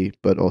figuratively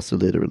but also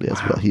literally as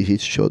well. He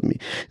showed me.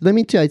 Let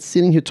me tell you,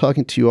 sitting here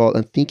talking to you all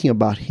and thinking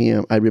about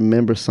him, I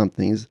remember some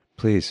things.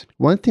 Please.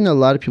 One thing a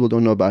lot of people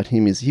don't know about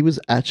him is he was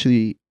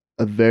actually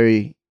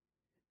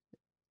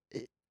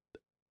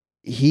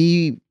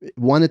he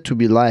wanted to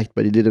be liked,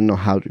 but he didn't know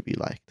how to be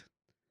liked.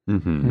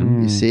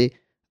 Mm-hmm. You see?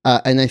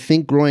 And I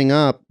think growing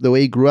up, the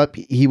way he grew up,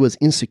 he was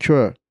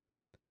insecure.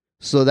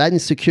 So that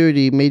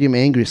insecurity made him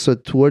angry. So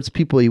towards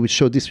people, he would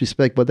show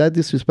disrespect. But that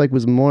disrespect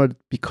was more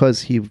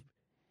because he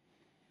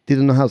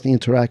didn't know how to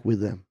interact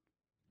with them.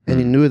 And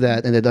he knew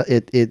that, and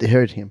it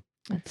hurt him.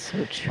 That's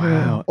so true.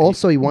 Wow.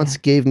 Also, he once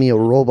gave me a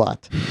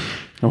robot.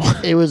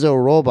 It was a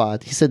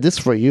robot. He said, "This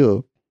for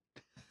you.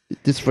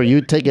 This for you.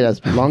 Take it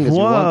as long as you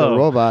want the Whoa.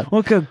 robot."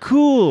 Okay,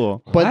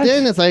 cool. But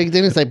then it's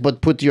like,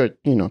 but put your,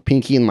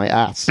 pinky in my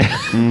ass.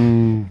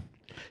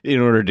 In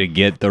order to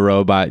get the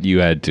robot, you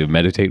had to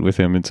meditate with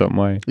him in some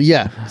way.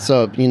 Yeah.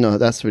 So,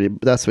 that's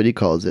what he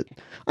calls it.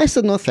 I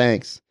said, "No,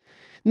 thanks."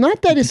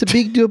 Not that it's a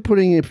big deal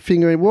putting a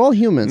finger in. We're all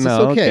humans. No,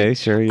 It's okay. okay,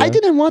 sure, yeah. I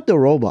didn't want the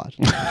robot.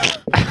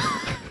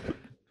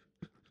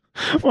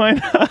 Why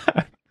not?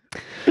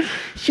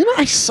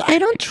 I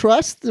don't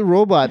trust the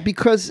robot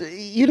because,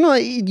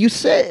 you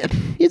say,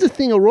 here's the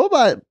thing, a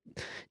robot,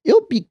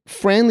 it'll be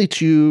friendly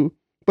to you,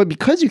 but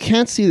because you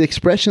can't see the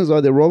expressions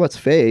of the robot's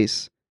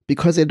face,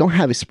 because they don't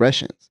have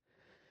expressions,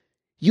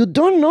 you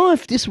don't know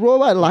if this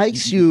robot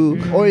likes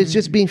you or it's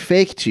just being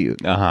fake to you.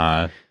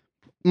 Uh-huh.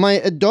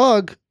 A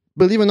dog,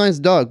 believe it or not, it's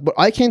a dog, but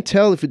I can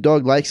tell if a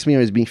dog likes me or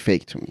is being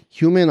fake to me.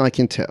 Human, I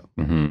can tell.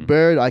 Mm-hmm.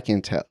 Bird, I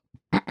can tell.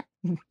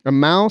 A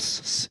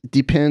mouse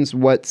depends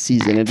what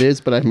season it is,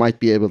 but I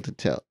might be able to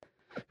tell.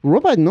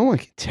 Robot, no one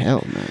can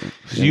tell, man.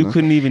 So you know?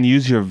 couldn't even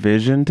use your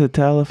vision to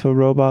tell if a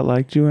robot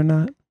liked you or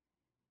not?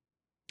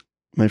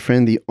 My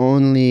friend, the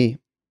only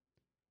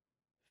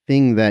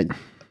thing that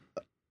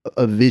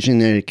a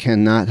visionary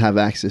cannot have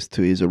access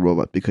to is a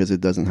robot because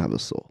it doesn't have a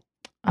soul.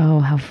 Oh,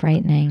 how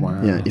frightening.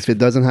 Wow. Yeah, if it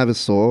doesn't have a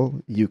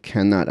soul, you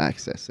cannot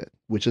access it,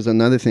 which is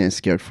another thing that's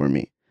scared for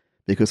me.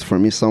 Because for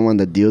me, someone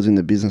that deals in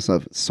the business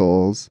of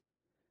souls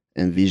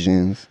and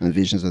visions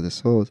of the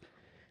souls,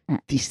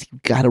 this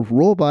got a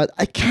robot.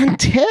 I can't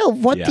tell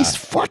what Yeah. this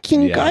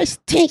fucking Yeah. guy's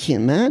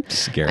thinking, man.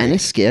 Scary. And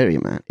it's scary,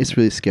 man. It's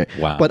really scary.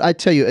 Wow. But I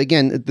tell you,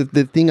 again,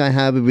 the thing I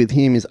have with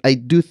him is I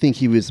do think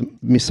he was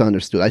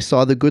misunderstood. I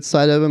saw the good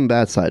side of him,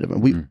 bad side of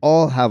him. We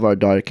all have our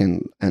dark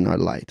and our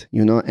light,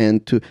 you know,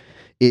 and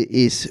it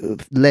is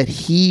let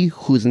he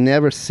who's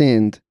never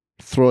sinned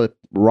throw a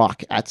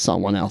rock at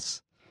someone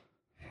else.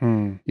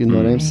 Hmm. You know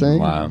what I'm saying?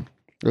 Wow.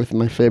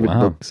 My favorite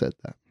Wow. book said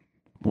that.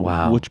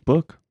 Wow. Which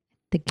book?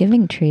 The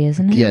Giving Tree,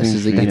 isn't it? Yes,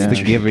 it's a That's Giving the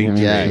Tree. Giving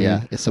Yeah, Tree.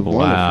 yeah. It's a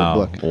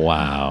wonderful book.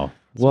 Wow.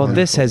 Well,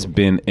 this has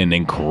been an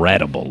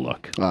incredible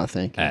look Oh,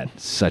 thank you. at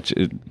such.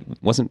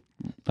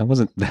 I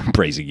wasn't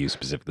praising you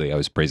specifically. I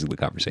was praising the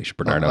conversation,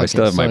 Bernardo. I okay.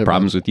 still have my Sorry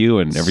problems with you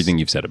and everything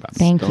you've said about me.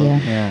 Thank you.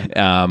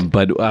 Yeah.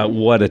 But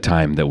what a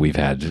time that we've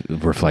had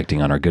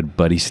reflecting on our good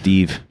buddy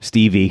Stevie.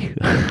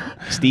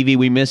 Stevie,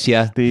 we miss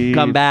you. Steve,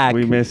 Come back.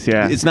 we miss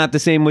ya. It's not the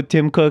same with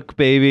Tim Cook,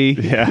 baby.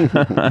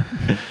 Yeah.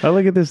 Oh,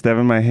 look at this,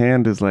 Devin. My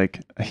hand is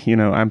like,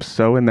 I'm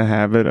so in the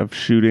habit of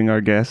shooting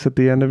our guests at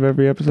the end of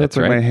every episode. That's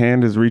It's like right. my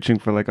hand is reaching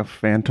for like a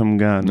phantom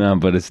gun. No,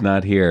 but it's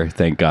not here.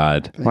 Thank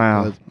God.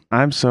 Wow. God.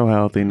 I'm so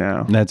healthy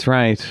now. That's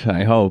right.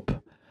 I hope.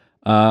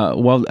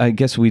 Well, I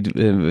guess we'd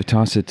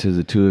toss it to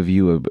the two of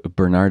you.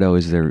 Bernardo,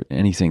 is there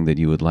anything that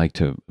you would like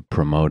to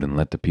promote and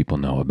let the people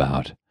know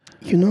about?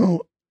 You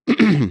know,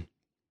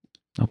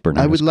 Oh,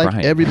 Bernardo's I would like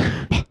crying.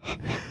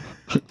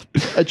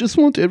 I just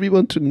want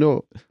everyone to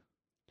know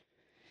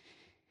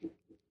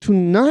to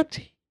not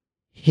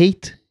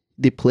hate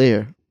the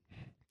player,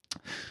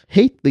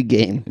 hate the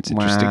game. It's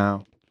interesting.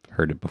 Wow.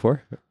 Heard it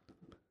before.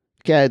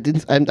 Okay, I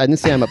didn't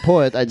say I'm a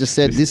poet. I just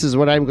said this is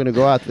what I'm going to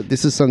go out with.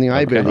 This is something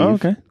I believe. Oh,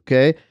 okay.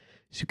 Okay,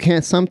 so you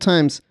can't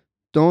sometimes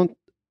don't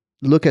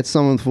look at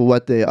someone for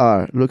what they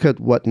are. Look at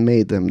what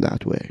made them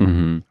that way.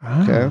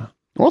 Mm-hmm. Okay.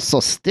 Also,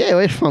 stay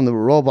away from the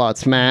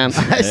robots, man.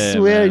 I Yeah,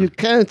 swear man. you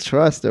can't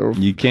trust a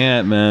You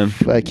can't, man.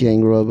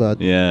 fucking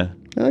robot. Yeah.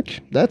 Okay,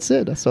 that's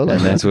it. That's all I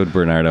And got. that's what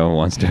Bernardo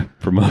wants to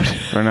promote.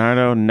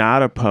 Bernardo,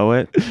 not a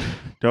poet.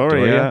 Doria,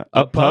 Doria, a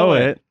a poet.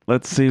 poet.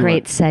 Let's see.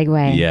 Great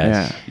segue.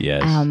 Yes.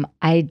 Yes. I'm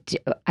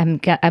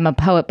a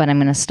poet, but I'm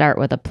going to start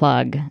with a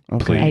plug.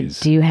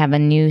 Please. I do have a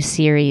new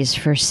series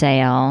for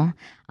sale.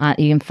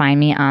 You can find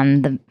me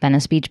on the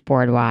Venice Beach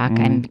Boardwalk.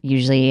 I'm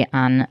usually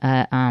on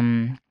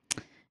a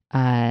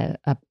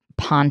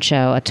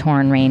poncho, a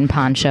torn rain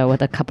poncho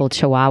with a couple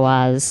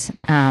chihuahuas.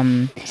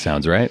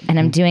 Sounds right. And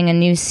I'm doing a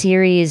new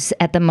series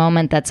at the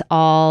moment that's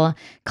all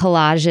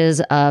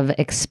collages of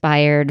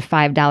expired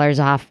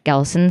 $5 off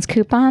Gelson's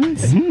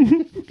coupons.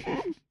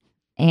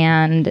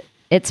 And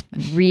it's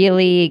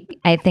really,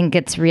 I think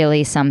it's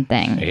really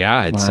something.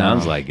 Yeah, it Wow.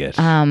 sounds like it.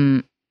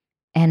 And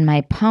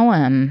my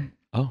poem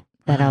Oh.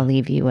 that I'll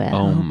leave you with.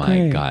 Oh my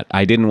great. God.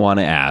 I didn't want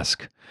to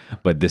ask,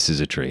 but this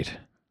is a treat.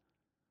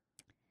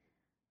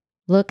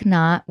 Look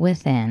not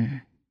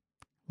within,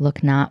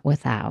 look not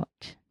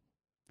without,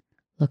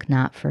 look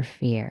not for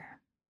fear,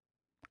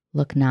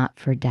 look not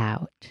for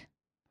doubt,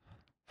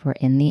 for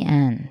in the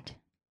end,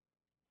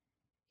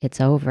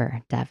 it's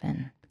over,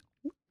 Devin.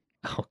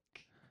 Oh,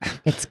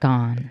 It's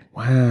gone.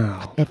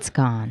 Wow. It's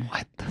gone.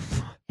 what the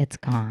fuck? It's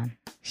gone.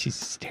 She's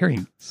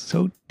staring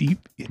so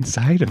deep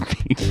inside of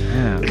me.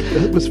 Yeah.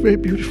 That was very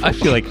beautiful. I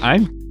feel like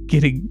I'm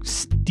getting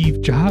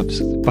Steve Jobs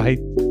by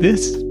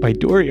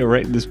Doria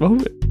right in this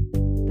moment.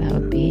 That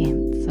would be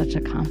such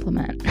a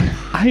compliment.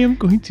 I am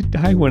going to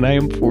die when I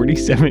am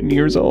 47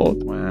 years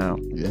old. Wow.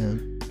 Yeah.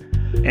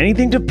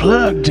 Anything to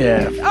plug,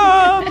 Jeff?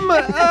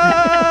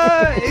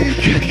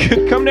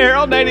 Come to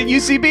Herald Night at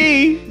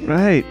UCB.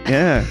 Right.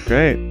 Yeah.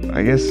 Great.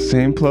 I guess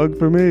same plug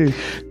for me.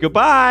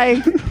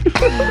 Goodbye.